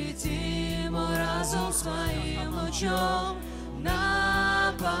 освети мой разум своим лучом.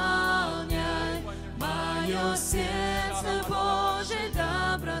 Наполняй мое сердце Божьей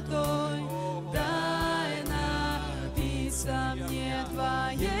добротой. Дай напиться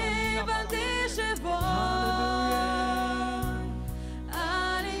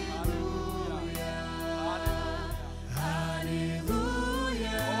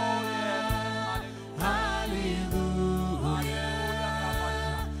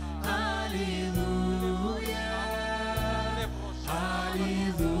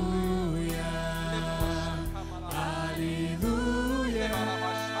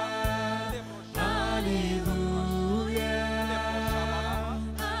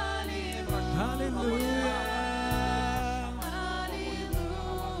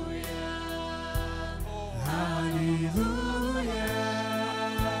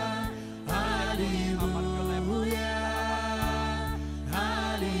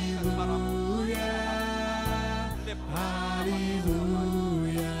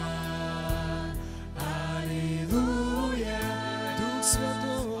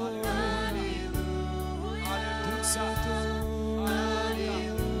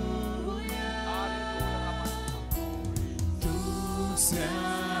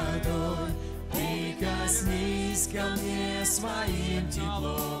Святой, прикоснись ко мне своим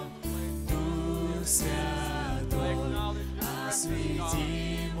теплом. Дух Святой,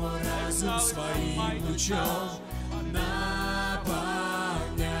 освети мой разум своим лучом. Наполняй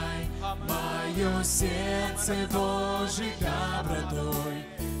мое сердце Божьей добротой.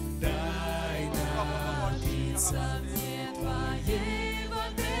 Дай напиться мне Твоей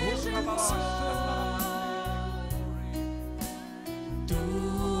воды живой.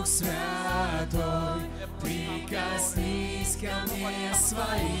 Дух Святой, прикоснись ко мне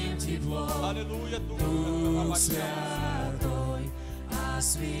своим теплом. Дух Святой,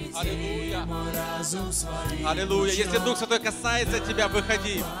 освети мой разум своим. Аллилуйя. Если Дух Святой касается тебя,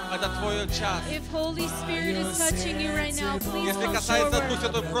 выходи. Это твой час. If Holy Spirit is touching you right now, please Если come касается Дух forward.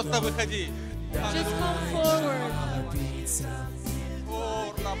 Святой, просто выходи. Just come forward.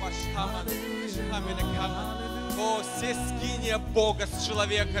 О, все скиния Бога с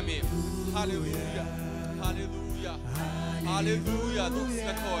человеками. Аллилуйя. Аллилуйя. Аллилуйя. Дух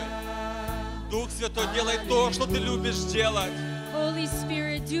Святой. Дух Святой, делай то, что ты любишь делать. Holy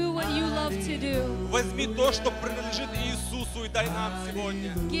Spirit, do what you love to do. Возьми то, что принадлежит Иисусу, и дай нам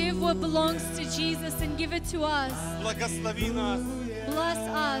сегодня. Give what belongs to Jesus and give it to us. Благослови нас. Bless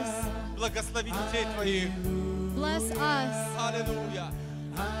us. Благослови детей твоих. Bless us. Аллилуйя.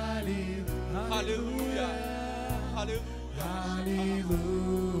 Аллилуйя. Аллилуйя.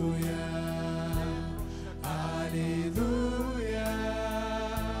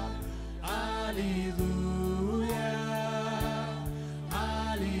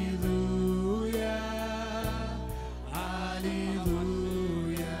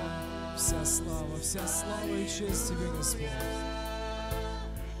 Вся слава и честь Тебе, Господь.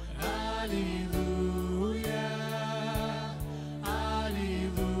 Аллилуйя,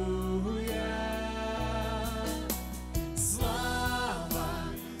 аллилуйя. Слава,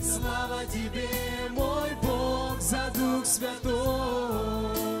 слава Тебе, мой Бог, за Дух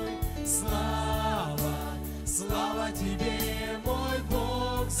Святой. Слава, слава Тебе, мой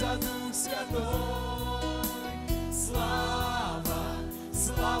Бог, за Дух Святой. Слава,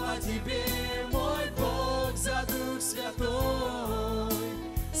 слава Тебе, мой Бог, за Дух Святой.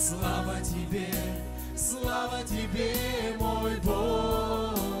 Слава Тебе, мой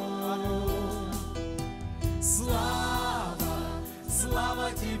Бог. Слава,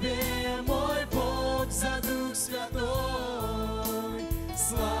 слава Тебе, мой Бог, за Дух Святой.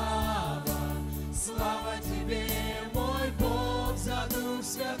 Слава, слава Тебе, мой Бог, за Дух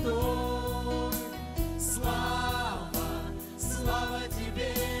Святой. Слава, слава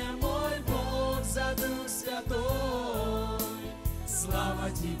Тебе, мой Бог, за Дух Святой. Слава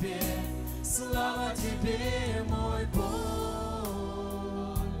Тебе, мой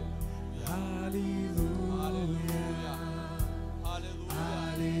Бог. Аллилуйя,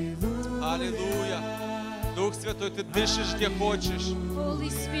 аллилуйя. Аллилуйя. Дух Святой, Ты дышишь, где хочешь. Holy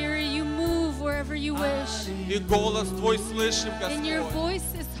Spirit, you move wherever you wish. И голос Твой слышим, And your Господь.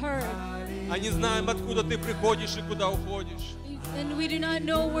 voice is heard. А не знаем, откуда Ты приходишь и куда уходишь. And we do not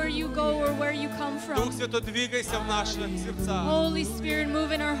know where you go or where you come Дух from. Святой, двигайся в наших сердцах. Holy Spirit,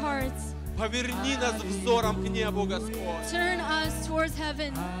 move in our hearts. Поверни нас взором к небу, Господь. Turn us towards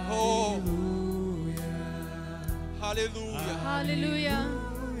heaven. О, аллилуйя. Hallelujah.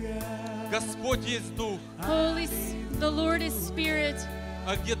 Господь есть Дух. The Lord is Spirit.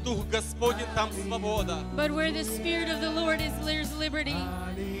 А где Дух Господень, там свобода. But where the Spirit of the Lord is, there's liberty.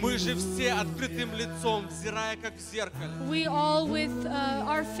 Мы же все открытым лицом, взирая как в зеркале. We all with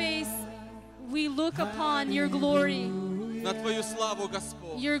our face, we look upon your glory. На Твою славу,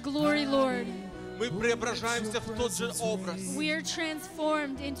 Господь. Your glory, Lord. Мы преображаемся в тот же образ. We are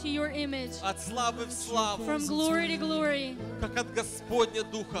transformed into your image. От славы в славу. From glory to glory. Как от Господня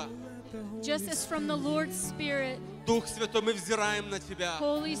Духа. Just as from the Lord's Spirit. Дух Святой, мы взираем на Тебя.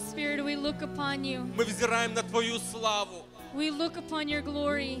 Holy Spirit, we look upon you. Мы взираем на Твою славу. We look upon your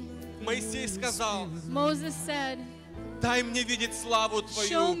glory. Моисей сказал, Moses said, Дай мне видеть славу Show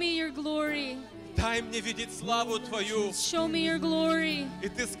Твою. me your glory. Дай мне видеть славу Твою. Show me your glory. И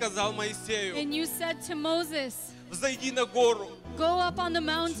Ты сказал Моисею, And you said to Moses, взойди на гору. go up on the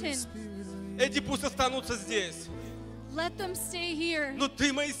mountain. Эти пусть останутся здесь. Let them stay here. Но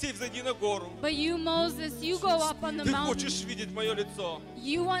Ты, Моисей, взойди на гору. But you, Moses, you go up on the Ты mountain. хочешь видеть мое лицо.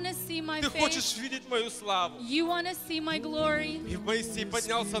 You want to see my Ты face. хочешь видеть мою славу. You want to see my glory. И Моисей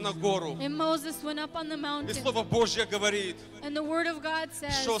поднялся на гору. And Moses went up on the И mountain. Слово Божье говорит, And the word of God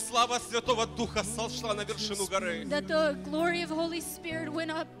says что слава Святого Духа сошла на вершину горы. that the glory of Holy Spirit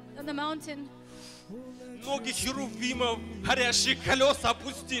went up on the mountain. Ноги херувимов, горящие колеса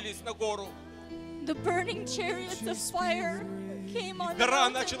опустились на гору. The burning chariots of fire came on the Гора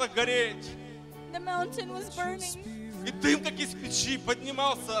mountain. начала гореть. The mountain was burning. И дым, как из печи,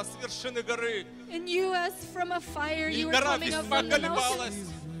 поднимался с вершины горы. And you, as from a fire, И you were гора coming up весьма from the колебалась. mountain.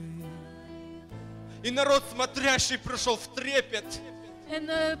 И народ смотрящий пришел в трепет. And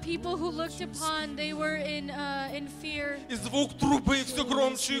the people who looked upon, they were in fear. И звук трубы все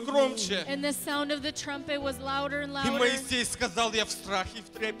громче и громче. And the sound of the trumpet was louder and И louder. Моисей сказал, я в страхе и в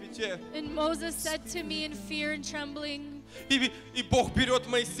трепете. And Moses said to me in fear and trembling, И Бог берет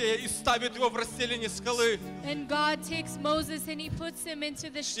Моисея и ставит его в расселине скалы. and God takes Moses and he puts him into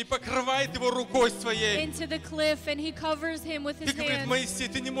И покрывает его рукой своей. the cliff, and he covers him with И his говорит, hand. Моисей,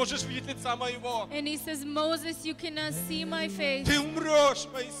 ты не можешь видеть лица моего. And he says, Moses, you cannot see my face. Ты умрешь,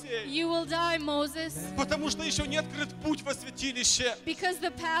 Моисей. You will die, Moses, Потому что еще не открыт путь во святилище. because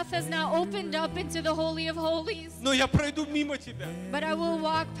the path has now opened up into the Holy of Holies. Но я пройду мимо тебя. But I will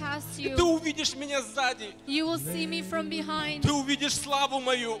walk past И ты you. увидишь меня сзади. You will see me from behind. Ты увидишь славу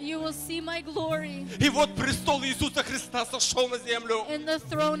мою. You will see my glory. И вот престол Иисуса Христа сошел на землю. And the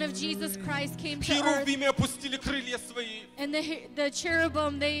throne of Jesus Christ came to earth. Херувимы опустили крылья свои. And the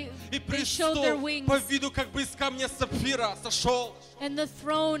cherubim, И they showed their престол wings. по виду как бы из камня сапфира сошел. And the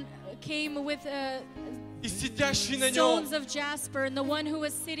throne came with И сидящий на stones нем, of jasper. And the one who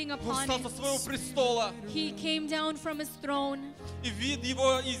was sitting он upon встал it, со своего престола. he came down from his throne. И вид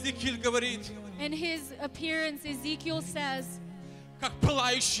его, Иезекииль говорит, And his appearance, Ezekiel says, как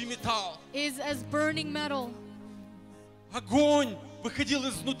пылающий металл. is as burning metal. Огонь выходил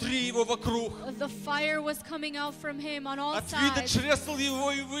изнутри его вокруг. The fire was coming out from him on all От вида sides. чресла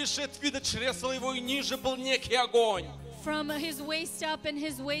его и выше, от вида чресла его и ниже был некий огонь. From his waist up and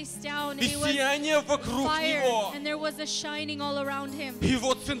his waist down, И it was сияние вокруг fire, него. and there was a shining all around him. И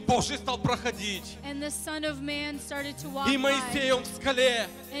вот Сын Божий стал проходить. And the Son of Man started to walk И by. Моисей, он в скале.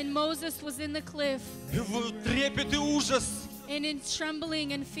 And Moses was in the cliff, И в трепет и ужас. and in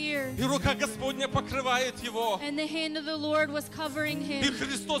trembling and fear. И рука Господня покрывает его. And the hand of the Lord was covering И him.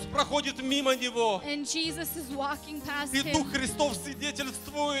 Христос проходит мимо него. And Jesus is walking past И Дух him. Христов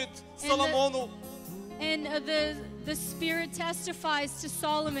свидетельствует the- Соломону. And the Spirit testifies to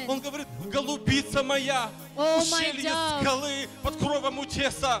Solomon. Он говорит, голубица моя, Oh, в my ущелье dove. скалы под кровом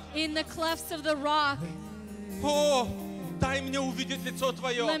утеса. In the clefts of the rock, О, дай мне увидеть лицо let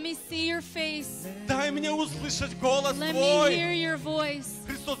Твое. me see your face. Дай мне услышать голос Let me Твой. hear your voice.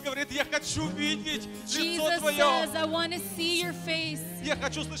 Христос говорит, я хочу видеть лицо Jesus Твое. says, I want to see your face. Я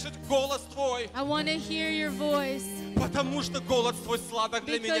хочу слышать голос Твой, I want to hear your voice. потому что голос Твой сладок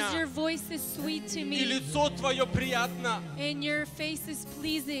для Because your меня. voice is sweet to И me. лицо Твое приятно, And your face is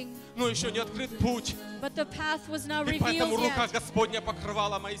pleasing. но еще не открыт путь. But the path was not И поэтому revealed рука yet. Господня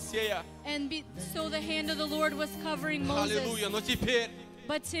покрывала Моисея. So the hand of the Lord was covering Аллилуйя. Moses. Но теперь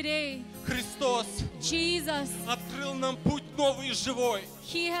But today, Христос Jesus, открыл нам путь новый и живой.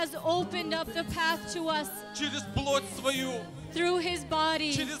 He has opened up the path to us Через плоть свою, through His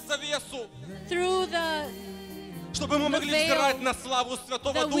body, через завесу, through чтобы мы могли veil, взирать на славу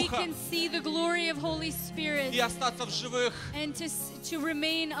Святого that we Духа can see the glory of Holy Spirit и остаться в живых, and to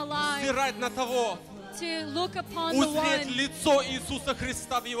remain alive, взирать на того, to look upon the узреть one, лицо Иисуса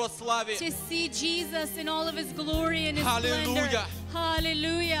Христа в Его славе. to see Jesus in all of His glory and His splendor. Hallelujah.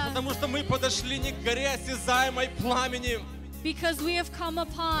 Hallelujah. Потому что мы подошли не к горе, осязаемой пламенем, Because we have come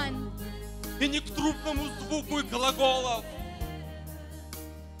upon и не к трубному звуку и глаголов,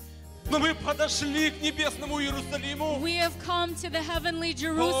 но мы подошли к небесному Иерусалиму, we have come to the heavenly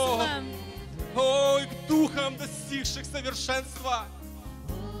Jerusalem. ой, к духам, достигших совершенства,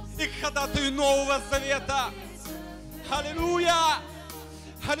 и к ходатаю Нового Завета. Аллилуйя!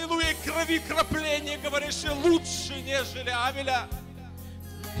 Аллилуйя! И крови крапления, говорящие лучше, нежели Авеля.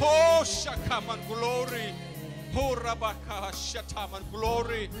 О, шакаман глори! О, рабака, шатаман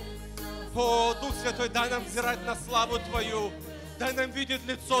глори! О, Дух Святой, дай нам взирать на славу Твою. Дай нам видеть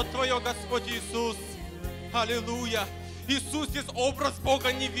лицо Твое, Господь Иисус. Аллилуйя. Иисус есть образ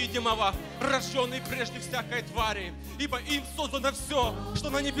Бога невидимого, рожденный прежде всякой твари. Ибо им создано все, что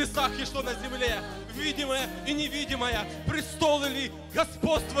на небесах и что на земле, видимое и невидимое, престолы ли,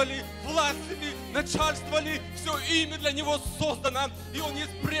 господство ли, власть ли, начальство ли, все ими для Него создано, и Он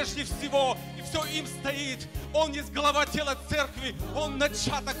есть прежде всего, и все им стоит. Он есть глава тела церкви, Он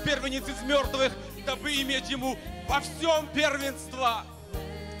начаток, первенец из мертвых, дабы иметь Ему во всем первенство.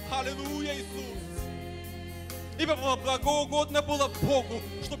 Аллилуйя, Иисус! Ибо благоугодно было Богу,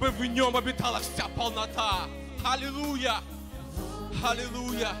 чтобы в Нем обитала вся полнота. Аллилуйя!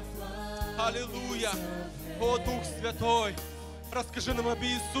 Аллилуйя! Аллилуйя! О, Дух Святой, расскажи нам об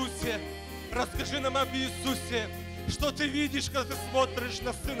Иисусе. Расскажи нам об Иисусе. Что ты видишь, когда ты смотришь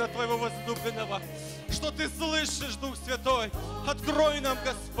на Сына Твоего возлюбленного? Что ты слышишь, Дух Святой? Открой нам,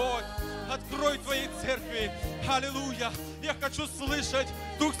 Господь. Открой Твоей церкви. Аллилуйя. Я хочу слышать,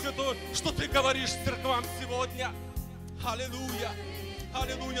 Дух Святой, что Ты говоришь церквам сегодня. Аллилуйя.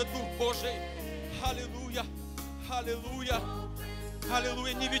 Аллилуйя, Дух Божий. Аллилуйя. Аллилуйя.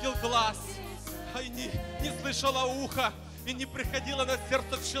 Аллилуйя. Не видел глаз, и не слышало ухо, и не приходило на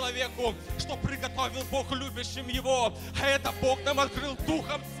сердце человеку, что приготовил Бог любящим Его. А это Бог нам открыл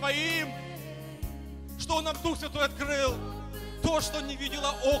Духом Своим. Что Он нам, Дух Святой, открыл? То, что не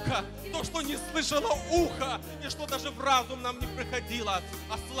видело око, то, что не слышало ухо, и что даже в разум нам не приходило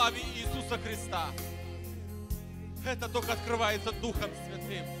о славе Иисуса Христа. Это только открывается Духом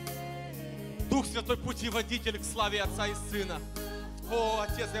Святым. Дух Святой путеводитель к славе Отца и Сына. О,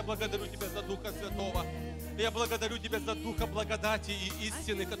 Отец, я благодарю Тебя за Духа Святого. Я благодарю Тебя за Духа благодати и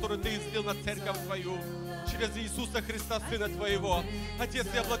истины, который Ты излил на церковь Твою через Иисуса Христа, Сына Твоего. Отец,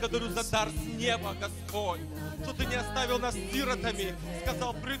 я благодарю за дар с неба, Господь, что Ты не оставил нас сиротами.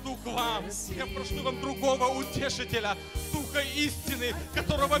 Сказал, приду к вам, я прошлю вам другого утешителя, Духа истины,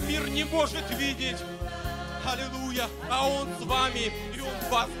 которого мир не может видеть. Аллилуйя! А Он с вами, и Он в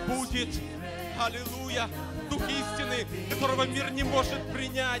вас будет. Аллилуйя! Дух истины, которого мир не может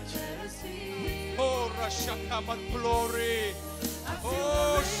принять. О, Рашакаман Глори!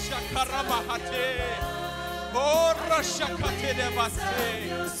 О, Шакарамахате! О, Рашакателе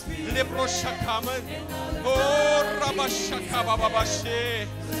Васе! Леброшакамен! О, Рабашакабабабаше!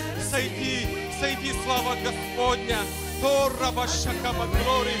 Сойди, слава Господня! О, Рабашакаман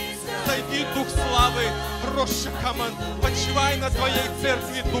Глори! Сойди, Дух славы! Рошакаман! Почивай на Твоей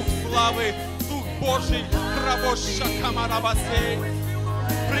церкви, Дух славы! Дух Божий! Рабошакамаравасе!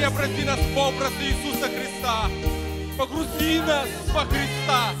 Преобрази нас в образ Иисуса Христа. Погрузи нас во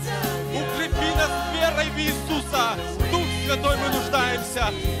Христа. Укрепи нас верой в Иисуса. Дух Святой, мы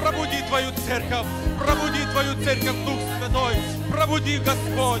нуждаемся. Пробуди Твою церковь. Пробуди Твою церковь, Дух Святой. Пробуди,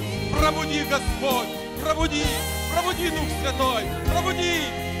 Господь. Пробуди, Господь. Пробуди. Пробуди, Дух Святой. Пробуди.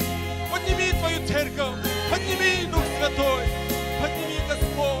 Подними Твою церковь. Подними, Дух Святой. Подними,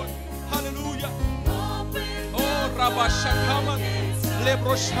 Господь. Аллилуйя. О, Рабашакаман.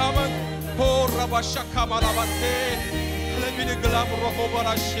 Леброшаман, о Рабашакамаравате, Лебили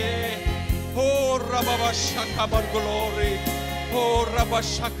Гламрохобараше, о Рабабашакаман Глори, о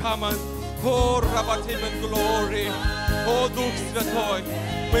Рабашакаман, о Рабатимен Глори, о Дух Святой,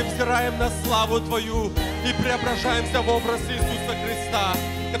 мы взираем на славу Твою и преображаемся в образ Иисуса Христа,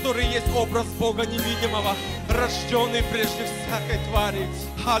 который есть образ Бога невидимого, рожденный прежде всякой твари.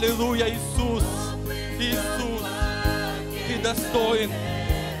 Аллилуйя, Иисус, Иисус. Ты достоин,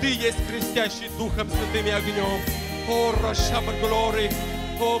 Ты есть крестящий Духом Святым и огнем. О, Рошамар Глори,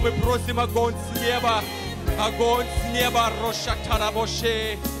 о, мы просим огонь с неба,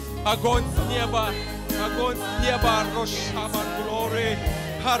 Рошактарабоше, огонь с неба, Рошамар Глори,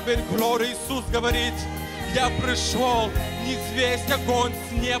 Харбен Глори. Иисус говорит, я пришел не звесть огонь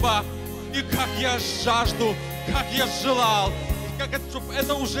с неба, и как я жажду, как я желал, и как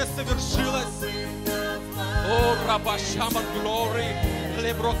это уже совершилось. О, Рабашаман Глори,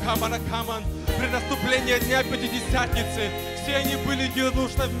 Леброкаманакаман. При наступлении Дня Пятидесятницы все они были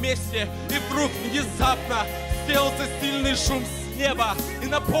единодушно вместе, и вдруг внезапно сделался сильный шум с неба и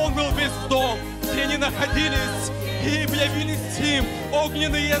наполнил весь дом, где они находились, и явились им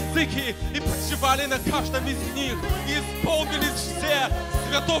огненные языки, и почивали на каждом из них, и исполнились все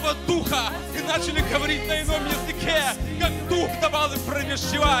Святого Духа, и начали говорить на ином языке, как Дух давал им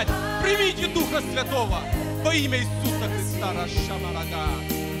провещевать. Примите Духа Святого во имя Иисуса Христа. Рашамарага.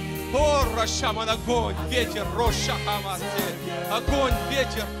 О, Рашаман, огонь, ветер, Рошахамасе, огонь,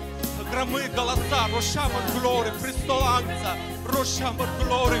 ветер, громы, голоса, Рошаман Глори, престол Ангца, Рошаман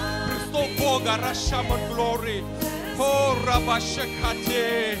Глори, престол Бога, Рашаман Глори. О,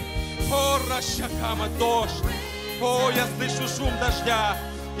 Рабашакате, о, Рашакама, дождь. О, я слышу шум дождя,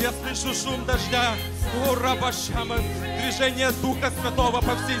 Я слышу шум дождя. О, Рабашаман. Движение Духа Святого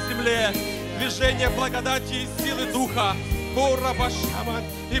по всей земле. Движение благодати и силы Духа. О, Рабашаман.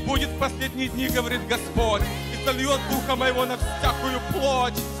 И будет в последние дни, говорит Господь, и сольет Духа Моего на всякую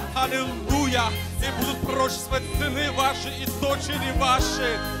плоть. Аллилуйя. И будут пророчествовать сыны ваши и дочери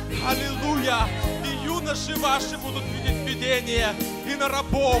ваши. Аллилуйя. И юноши ваши будут видеть видение. И на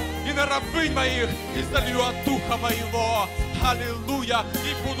рабов, и на рабынь моих и солью от Духа Моего. Аллилуйя.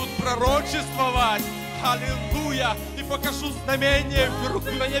 И будут пророчествовать. Аллилуйя. И покажу знамение вверху,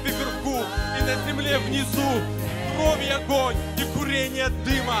 на небе вверху и на земле внизу. Кровь и огонь, и курение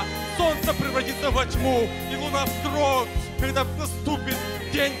дыма. Солнце превратится во тьму, и луна в кровь, когда наступит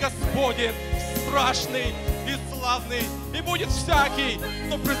день Господень, страшный и славный. И будет всякий,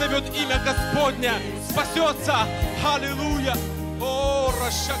 кто призовет имя Господня, спасется. Аллилуйя. О,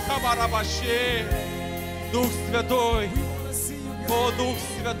 Рашакабарабаше. Дух Святой. О, Дух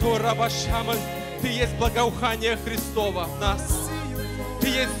Святой, Рабашаман. Ты есть благоухание Христова в нас. Ты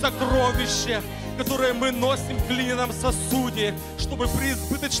есть сокровище, которое мы носим в глиняном сосуде, чтобы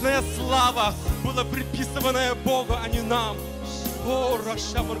преизбыточная слава была приписываемая Богу, а не нам. О,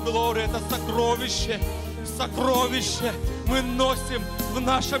 Рашамар Глория, это сокровище, сокровище мы носим в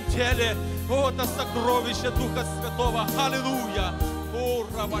нашем теле. О, это сокровище Духа Святого. Аллилуйя. О,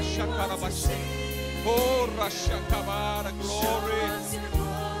 Рабашакарабаши. О, Рашакабара Глория.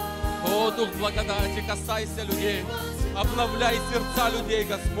 О, Дух благодати, касайся людей. Обновляй сердца людей,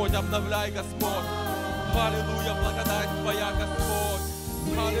 Господь, обновляй, Господь. Аллилуйя, благодать Твоя, Господь.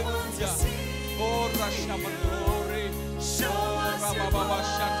 Аллилуйя. О, Рашамандори. О,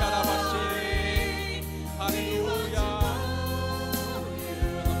 Рабабабашакарабаши. Аллилуйя.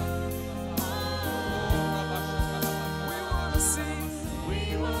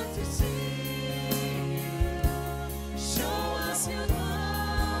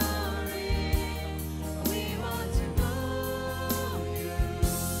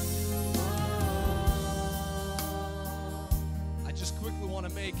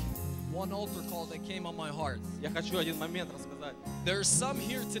 One altar call that came on my heart. Я хочу один момент рассказать. There are some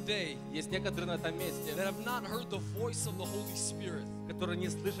here today Есть некоторые на этом месте, that have not heard the voice of the Holy Spirit. которые не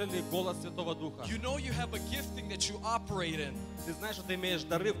слышали голос Святого Духа. You know you have a gifting that you operate in, Ты знаешь, что ты имеешь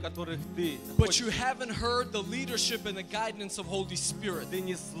дары, в которых ты but you находишься. haven't heard the leadership and the guidance of Holy Spirit. Ты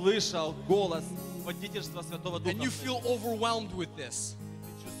не слышал голос водительства Святого Духа. And you feel overwhelmed with this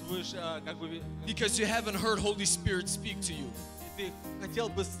Ты чувствуешь, как бы, because you haven't heard Holy Spirit speak to you. ты хотел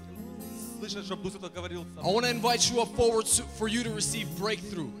бы слышать, чтобы Дух Святой говорил с I тобой. want to invite you up forward for you to receive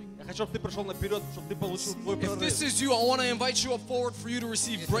breakthrough. Я хочу, чтобы ты пришел наперед, чтобы ты получил твой If прорыв. this is you, I want to invite you up forward for you to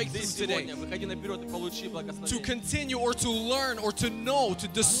receive Если ты breakthrough today. сегодня, выходи наперед и получи To благословение. continue or to learn or to know, to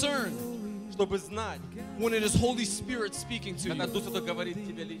discern Чтобы знать, when it is Holy Spirit speaking to когда you. Дух Святой говорит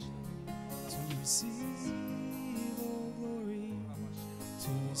тебе лично.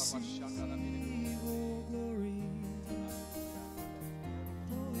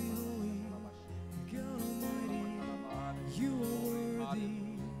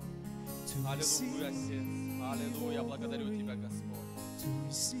 Аллилуйя, Отец. Аллилуйя, благодарю Тебя,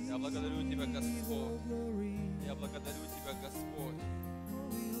 Господь. Я благодарю Тебя, Господь. Я благодарю Тебя, Господь.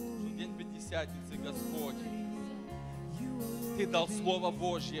 Что день Пятидесятницы, Господь. Ты дал Слово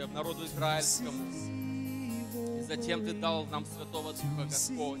Божье народу израильскому. И затем Ты дал нам Святого Духа,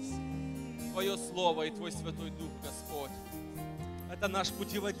 Господь. Твое Слово и Твой Святой Дух, Господь. Это наш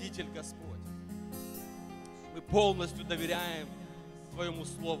путеводитель, Господь. Мы полностью доверяем Твоему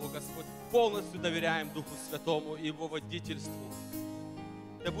Слову, Господь. Полностью доверяем Духу Святому и Его водительству.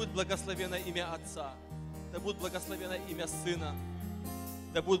 Да будет благословено имя Отца. Да будет благословено имя Сына.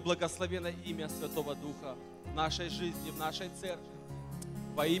 Да будет благословено имя Святого Духа в нашей жизни, в нашей церкви.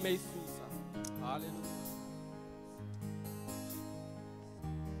 Во имя Иисуса. Аллилуйя.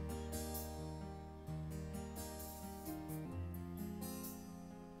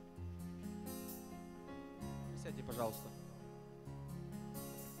 Сядьте, пожалуйста.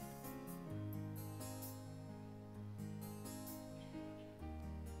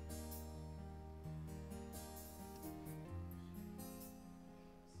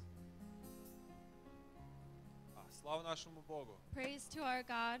 Слава нашему Богу. Praise to our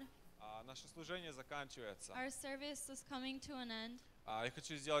God. Наше служение заканчивается. Our service is coming to an end. Я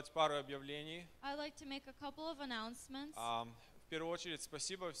хочу сделать пару объявлений. I'd like to make a couple of announcements. В первую очередь,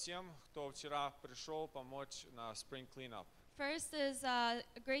 спасибо всем, кто вчера пришел помочь на Spring Cleanup. First is a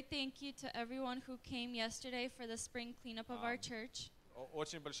great thank you to everyone who came yesterday for the spring cleanup of our church.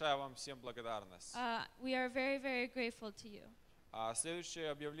 Очень большая вам всем благодарность. We are very, very grateful to you. Следующее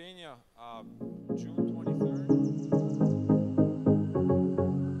объявление.